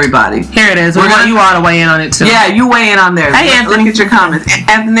it is, everybody. Here it is. We want you all to weigh in on it too. Yeah, you weigh in on there. Hey, Anthony. Look at your comments.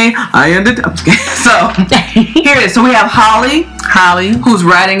 Anthony, I ended up. So here it is. So we have Holly, who's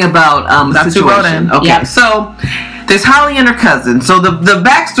writing about the situation. Okay. Yep. So there's Holly and her cousin. So the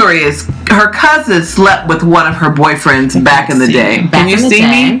backstory is her cousin slept with one of her boyfriends back in the day. Can you see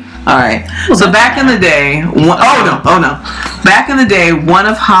me? All right. So back in the day, back in the day, one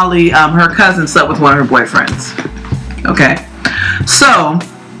of Holly, her cousin slept with one of her boyfriends. Okay. So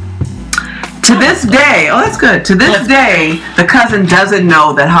to this day, that's good. To this day, the cousin doesn't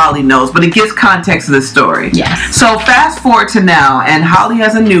know that Holly knows, but it gives context to the story. Yes. So fast forward to now, and Holly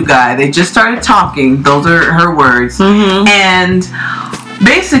has a new guy. They just started talking. Those are her words. And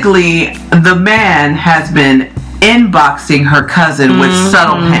basically, the man has been inboxing her cousin with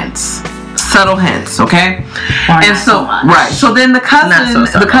subtle hints, okay? And so so then the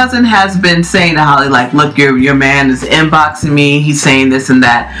cousin has been saying to Holly, like, look, your man is inboxing me, he's saying this and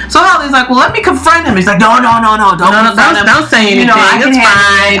that. So Holly's like, well, let me confront him. He's like, no, don't say anything. It's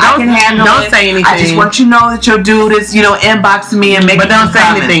fine. I can handle it. Don't say anything. I just want you to know that your dude is inboxing me and making don't say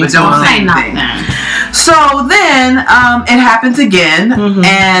anything. But don't say nothing. So then it happens again,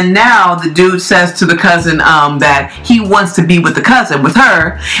 and now the dude says to the cousin that he wants to be with the cousin, with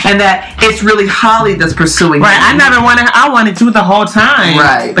her, and that it's really Holly that's pursuing him. I wanted you the whole time.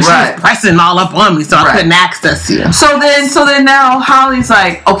 Right. But she was pressing all up on me, so I couldn't access you. So then now Holly's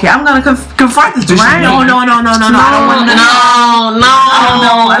like, okay, I'm gonna confront this dude. Right. No, I don't want to know.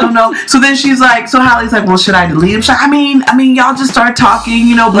 I don't know. So then she's like, so Holly's like, well, should I delete him? She's like, I mean, y'all just start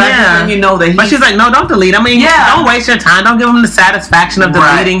talking, black you know that. But she's like, no, don't delete him. I mean, don't waste your time. Don't give him the satisfaction of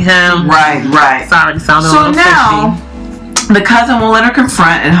deleting him. Right. Sorry, sounded a little now, fishy. The cousin won't let her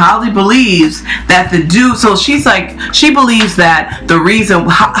confront, and Holly believes that the dude. So she's like, she believes that the reason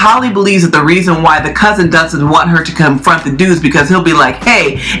Holly believes that the reason why the cousin doesn't want her to confront the dude is because he'll be like,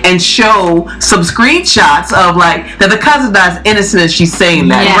 hey, and show some screenshots of like that the cousin's not as innocent as she's saying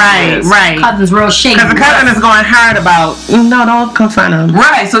that. Yeah. Right. Cousin's real shaky. Because the cousin is going hard about no, don't confront him.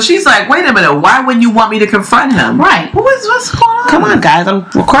 Right. So she's like, wait a minute, why wouldn't you want me to confront him? Right. What's going on? Come on, guys, I'm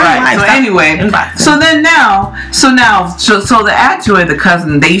recording. Right. So anyway, so to add to it, the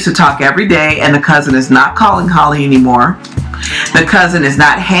cousin, they used to talk every day, and the cousin is not calling Holly anymore. The cousin is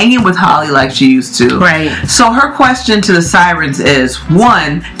not hanging with Holly like she used to. Right. So her question to the sirens is,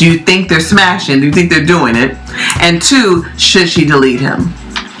 1, do you think they're smashing? Do you think they're doing it? And 2, should she delete him?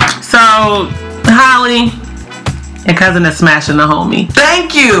 So Holly and cousin is smashing the homie.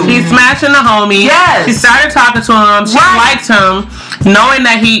 Thank you. She's smashing the homie. Yes. She started talking to him. She liked him, knowing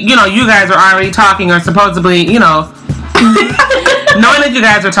that you guys are already talking, or supposedly, knowing that you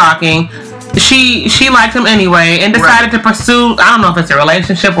guys are talking. She liked him anyway and decided to pursue, I don't know if it's a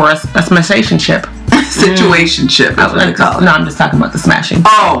relationship or a smashation-ship. Situationship, that's what they call it. No, I'm just talking about the smashing.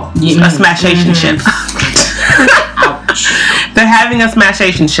 Oh. A smashation-ship. They're having a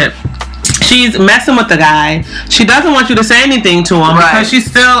smashation-ship. She's messing with the guy. She doesn't want you to say anything to him because she's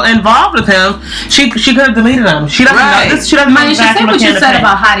still involved with him. She could have deleted him. She doesn't know this. She doesn't know exactly what you said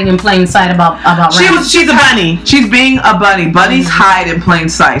about hiding in plain sight about she's a bunny. She's being a bunny. Bunnies hide in plain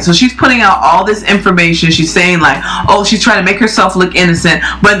sight. So she's putting out all this information. She's saying like, oh, she's trying to make herself look innocent,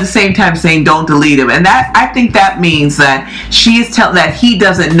 but at the same time saying don't delete him. And that, I think that means that she is telling that he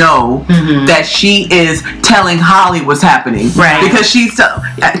doesn't know that she is telling Holly what's happening. Right. Because she's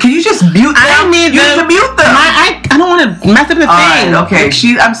can you just mute them? I need you them. to mute them. I don't want to mess up the thing. Right, okay.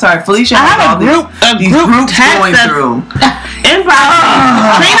 I'm sorry. Felicia I has have all these groups going through. Trina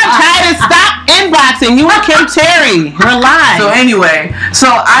tried to stop inboxing you and Kim Terry. Relax. So anyway,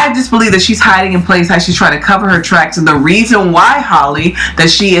 I just believe that she's hiding in plain sight. She's trying to cover her tracks, and the reason why, Holly, that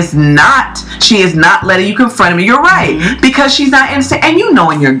she is not letting you confront him. You're right, because she's not innocent, and you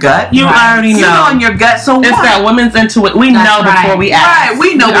know in your gut. You already know. You know in your gut. So it's that woman's intuition. We know before we ask. Right,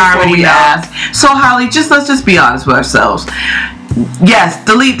 we know before we ask. So Holly, let's just be honest with ourselves. Yes,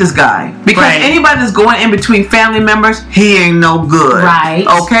 delete this guy. Because anybody that's going in between family members, he ain't no good. Right.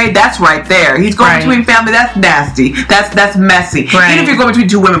 Okay? That's right there. He's going between family, that's nasty. That's messy. Right. Even if you're going between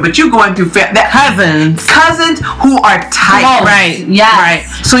two women, but you're going through cousins who are tight. Right. Yes. Right.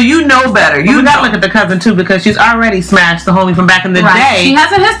 So you know better. You gotta look at the cousin too, because she's already smashed the homie from back in the day. She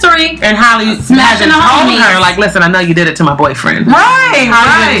has a history. And Holly hasn't told her, like, listen, I know you did it to my boyfriend. Right.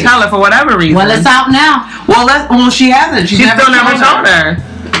 Holly didn't tell her for whatever reason. Well, it's out now. Well, she hasn't. She's still never told her.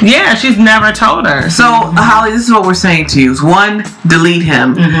 Yeah, she's never told her. So, Holly, this is what we're saying to you. 1, delete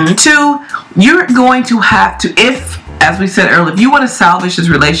him. 2, you're going to have to, as we said earlier, if you want to salvage this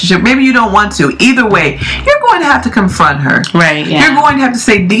relationship, maybe you don't want to. Either way, you're going to have to confront her. Right. Yeah. You're going to have to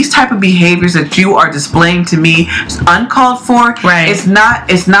say, these type of behaviors that you are displaying to me is uncalled for. Right. It's not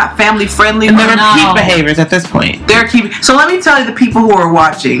family friendly. And they're repeat behaviors at this point. So let me tell you, the people who are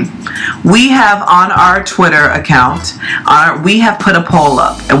watching, we have on our Twitter account, we have put a poll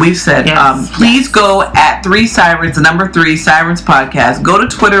up, and we've said, please go at 3 Sirens, the number 3 Sirens Podcast. Go to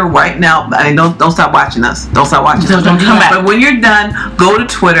Twitter right now. I mean, don't stop watching us. Don't stop watching us. Come back. But when you're done, go to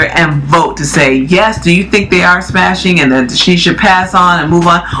Twitter and vote to say, yes, do you think they are smashing and that she should pass on and move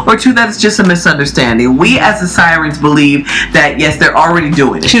on, or 2, that it's just a misunderstanding. We as the Sirens believe that, yes, they're already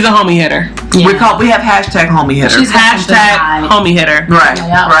doing it. She's a homie hitter. Yeah. We have hashtag homie hitter. She's hashtag homie hitter. Right,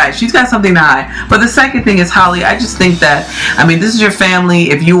 right. She's got something to hide. But the second thing is, Holly, I just think that, I mean, this is your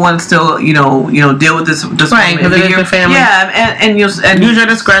family. If you want to still, deal with this right, because it is your family. Yeah, and use your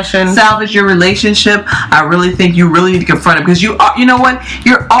discretion. Salvage your relationship. I really think you really need to confront him, because you know what,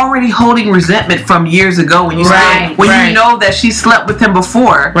 you're already holding resentment from years ago when you you know that she slept with him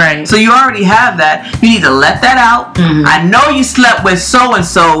before. Right. So you already have that. You need to let that out. I know you slept with so and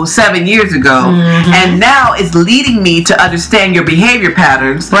so 7 years ago, and now it's leading me to understand your behavior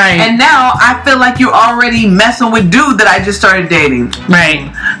patterns. Right. And now I feel like you're already messing with dude that I just started dating.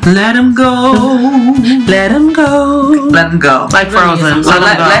 Right. Let him go. Let him go. Let him go. Like Frozen. So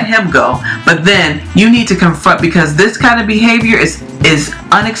let him go. But then you need to confront, because this kind of behavior is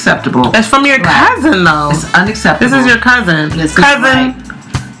unacceptable. It's from your cousin, though. It's unacceptable. This is your cousin. Cousin,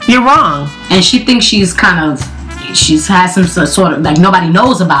 you're wrong. And she thinks she's has some sort of, like, nobody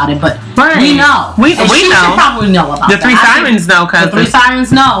knows about it, but we know. We know. She should probably know about the Three Sirens know, cousin. The Three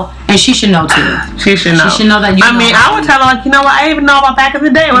Sirens know, and she should know too. She should know. She should know that you. I would tell her, like, you know what? I didn't even know about back in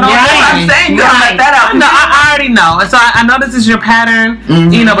the day. What I'm saying, you let that out. I already know, and so I know this is your pattern.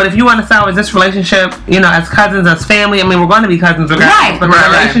 You know, but if you want to salvage this relationship, you know, as cousins, as family, I mean, we're going to be cousins regardless. But the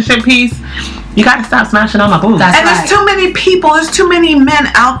relationship piece, you got to stop smashing on my boobs. There's too many people. There's too many men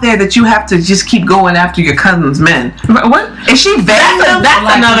out there that you have to just keep going after your cousin's men. What is she vetting them? That's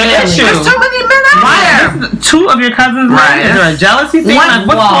another issue. There's too many men out there. Two of your cousins. Right. Is there a jealousy thing? Like,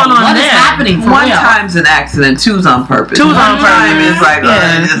 what's going on there? What is happening? One time's an accident. Two's on purpose. Two's on purpose. One time is like,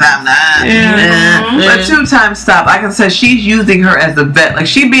 but 2 times stop. Like I said, she's using her as the vet. Like,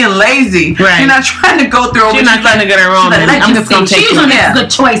 she being lazy. Right. She's not trying to go through. She's not trying to get her own. I'm just going to take her. She makes good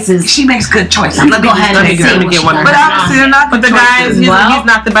choices. She makes good choices. Let me go ahead and get one. But obviously they're not. But the guys, he's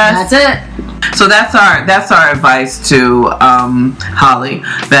not the best. That's it. So that's our advice to Holly.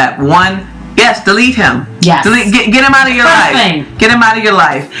 That one, yes, delete him. Yes. Get him out of your life. Get him out of your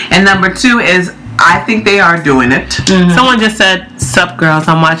life. And number 2 is, I think they are doing it. Someone just said, "Sup, girls?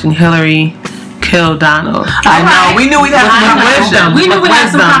 I'm watching Hillary kill Donald." I know. We knew we'd have some competition. We knew we'd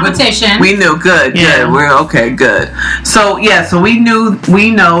have some competition. We knew. Good. We're okay. Good. So we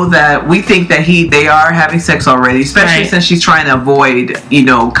know that we think that they are having sex already, especially since she's trying to avoid,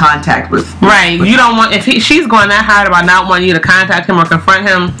 contact with. Right. You don't want, if she's going that hard about not wanting you to contact him or confront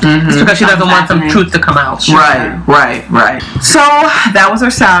him, it's because she doesn't want some truth to come out. Sure. Right. So that was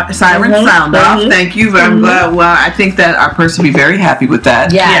our siren sound off. Thank you. I'm glad. Well, I think that our person will be very happy with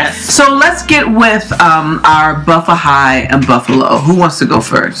that. Yes. So let's get with our Buffer High and Buffalo. Who wants to go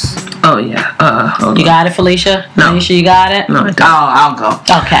first? Oh yeah. You got it, Felicia? No. Felicia, you got it? No, I'll go.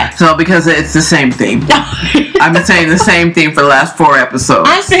 Okay. So because it's the same thing. I've been saying the same thing for the last 4 episodes.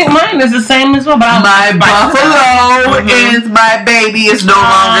 I think mine is the same as well. But my Buffalo is my baby is no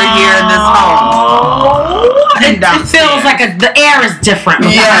longer here in this home. It feels like the air is different.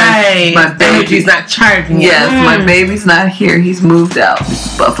 Yes, my baby's not charging. Yes, my baby's not here. He's moved out.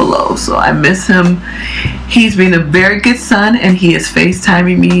 He's Buffalo, so I miss him. He's been a very good son, and he is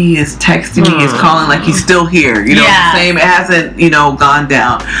FaceTiming me. He is texting me. He's calling like he's still here. Same. It hasn't, gone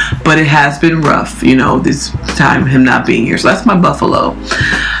down, but it has been rough. This time him not being here. So that's my Buffalo.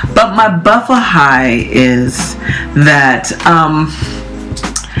 But my Buffer High is that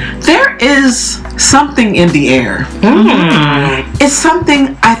there is something in the air. It's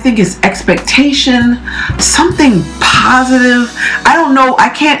something, I think, is expectation, something positive. I don't know. I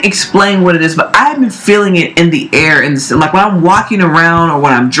can't explain what it is, but I've been feeling it in the air. Like when I'm walking around or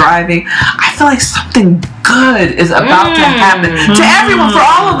when I'm driving, I feel like something good is about to happen to everyone, for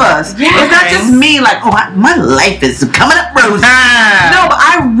all of us. Yes. It's not just me, like, my life is coming up rosy. No, but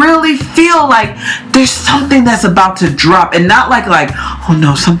I really feel like there's something that's about to drop, and not like oh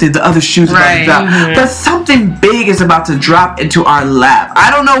no, something, the other shoe's about to drop, but something big is about to drop into our lap. I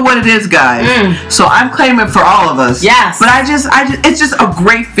don't know what it is, guys. So I'm claiming for all of us. Yes. But I just, it's just a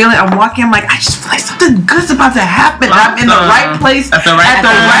great feeling. I'm walking, I'm like, I just feel like something good's about to happen. I'm in the right place at the right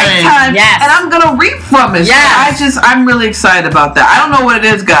time, and I'm gonna reap from it. Yes. So I'm really excited about that. I don't know what it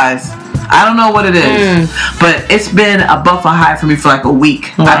is, guys. I don't know what it is, but it's been a Buffer High for me for like a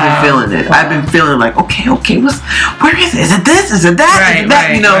week. Wow. I've been feeling it. Wow. I've been feeling like, okay, where is it? Is it this? Is it that? Is it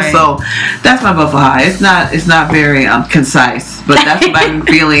that? So that's my Buffer High. It's not very concise, but that's what I've been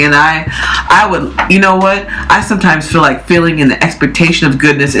feeling. And I would, you know what? I sometimes feel like feeling in the expectation of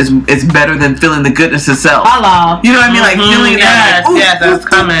goodness is better than feeling the goodness itself. Hello. You know what I mean? Like feeling that. Like, yes, that's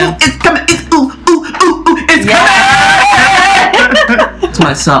coming. It's coming. It's it's coming. It's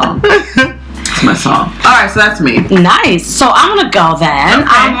my song. It's my song. All right, so that's me. Nice. So I'm gonna go then.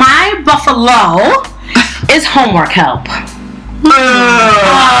 Okay. My Buffalo is homework help.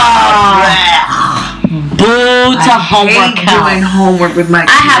 Boo to homework help. Doing homework with my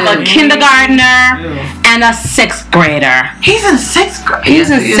kids. I have a kindergartner and a 6th grader. He's in 6th grade. He's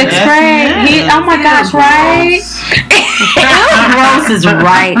in 6th grade. Oh my gosh, right? Gross is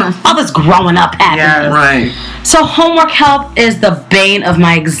right. All this growing up happening. Yeah, right. So homework help is the bane of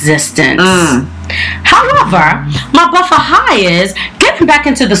my existence. However, my buffer high is getting back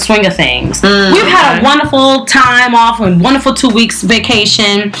into the swing of things. We've had a wonderful time off and wonderful 2 weeks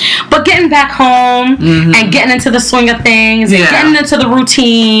vacation, but getting back home and getting into the swing of things and getting into the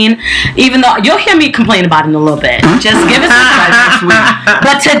routine, even though you'll hear me complain about it in a little bit. Just give it some time next week.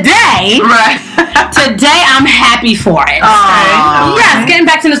 But today, today I'm happy for it. Yes, getting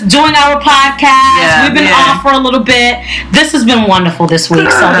back to this, doing our podcast. We've been off for a little bit. This has been wonderful this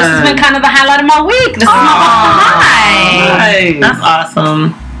week. So this has been kind of the highlight of my week. This is my Nice. That's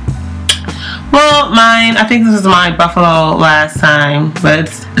awesome. Well, mine, I think this is my Buffalo last time, but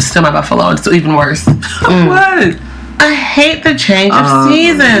it's still my Buffalo. It's even worse. What? I hate the change of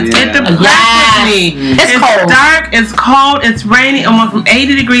seasons. It depresses me. It's cold. Dark, it's cold, it's rainy. I went from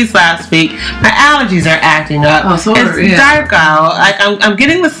 80 degrees last week. My allergies are acting up. It's dark out. Like I'm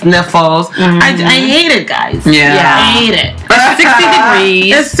getting the sniffles. I hate it, guys. I hate it. It's 60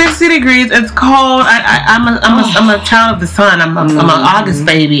 degrees. It's 60 degrees. It's cold. I'm a child of the sun. I'm an August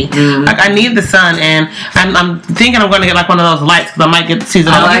baby. Like I need the sun, and I'm thinking I'm going to get like one of those lights because I might get the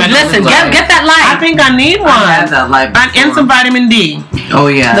seasonal. Listen, get that light. I think I need one. I have that light. And some vitamin D. Oh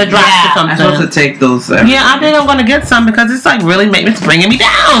yeah, the drops or something. I'm supposed to take those. Yeah, I think I'm gonna get some because it's like really it's bringing me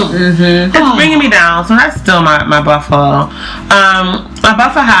down. It's bringing me down. So that's still my Buffalo. My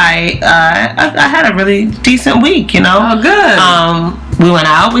Buffalo high. I had a really decent week. You know. Oh, good. We went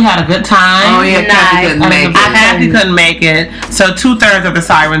out. We had a good time. Oh yeah, Kathy couldn't make it. Kathy couldn't make it. So 2/3 of the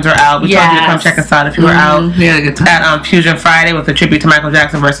Sirens are out. We told you to come check us out if you were out. We had a good time at Fusion Friday with a tribute to Michael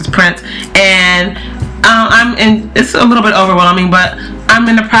Jackson versus Prince. And it's a little bit overwhelming, but I'm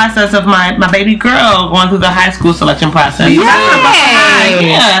in the process of my baby girl going through the high school selection process.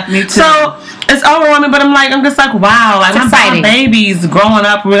 Yeah, me too. So it's overwhelming, but I'm just like, wow, like my baby's growing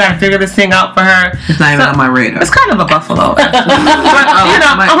up. We gotta figure this thing out for her. It's not even on my radar. It's kind of a Buffalo, but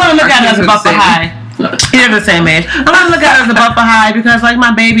I'm gonna look at it as a Buffalo high. You're the same age. I'm gonna look at it as a Buffalo high because like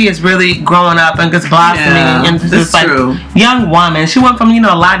my baby is really growing up and just blossoming and just like young woman. She went from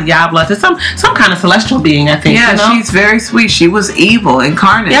La Diabla to some kind of celestial being. I think. Yeah, she's very sweet. She was evil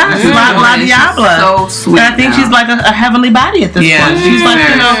incarnate. Yeah, she's La Diabla. So sweet. And I think she's like a heavenly body at this point. She's like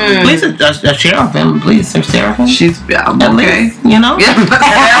at least a seraphim. Please, a seraphim. She's okay. At least, or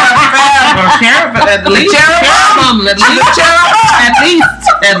seraphim. At least cherubim. At least.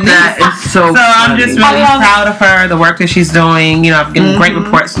 That is so. So I'm just really proud of her, the work that she's doing. I'm getting great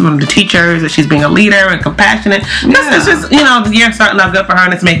reports from the teachers that she's being a leader and compassionate. It's just the year's starting out good for her,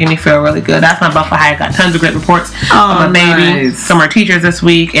 and it's making me feel really good. That's my Buffalo high. I got tons of great reports from my baby, from our teachers this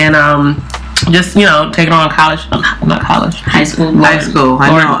week, and just taking on college. Not college. High school. I know.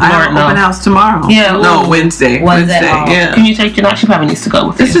 I have an open house tomorrow. Yeah. No, Wednesday. Yeah. Can you take your? She probably needs to go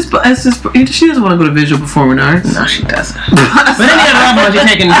with you. It's just. She doesn't want to go to visual performing arts. No, she doesn't. But any other ones you're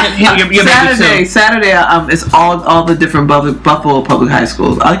taking your baby to. Saturday. It's all the different Buffalo public high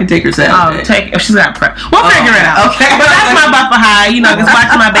schools. I can take her Saturday. If she's got prep. We'll figure it out. Okay. But that's my Buffalo high. Just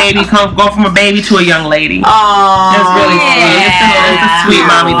watching my baby go from a baby to a young lady. Oh, it's really sweet. It's a sweet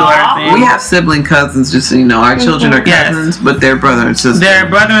mommy daughter thing. We have sibling cousins. Just so you know, our children are cousins, but they're brother and sister. They're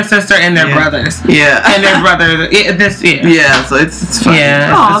brother and sister, and they're brothers. Yeah, and their brother. Yeah, so it's fun.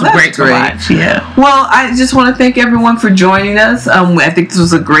 Yeah, it's great to watch. Yeah. Well, I just want to thank everyone for joining us. I think this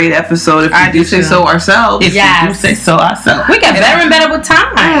was a great episode. If we do say so ourselves. If we do say so ourselves, we get better and better with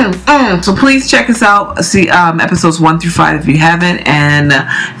time. So please check us out. See episodes 1 through 5 if you haven't. And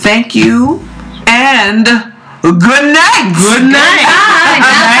thank you. And good night. Good night.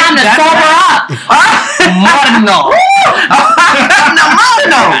 Time to sober up. Morno.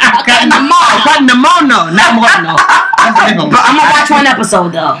 Mono. Not Morno. I'm gonna watch one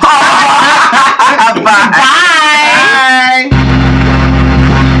episode though. Bye. Bye.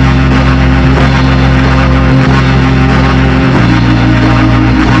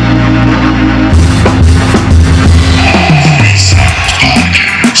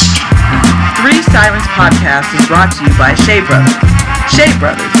 Three Sirens Podcast is brought to you by Shea Brothers. Shea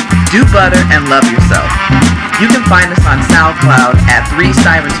Brothers, do butter and love yourself. You can find us on SoundCloud at 3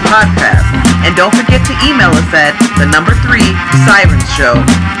 Sirens Podcast. And don't forget to email us at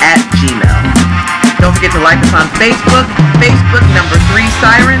 3sirenshow@gmail. Don't forget to like us on Facebook 3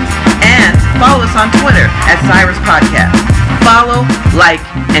 Sirens, and follow us on Twitter at Sirens Podcast. Follow, like,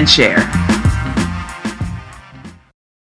 and share.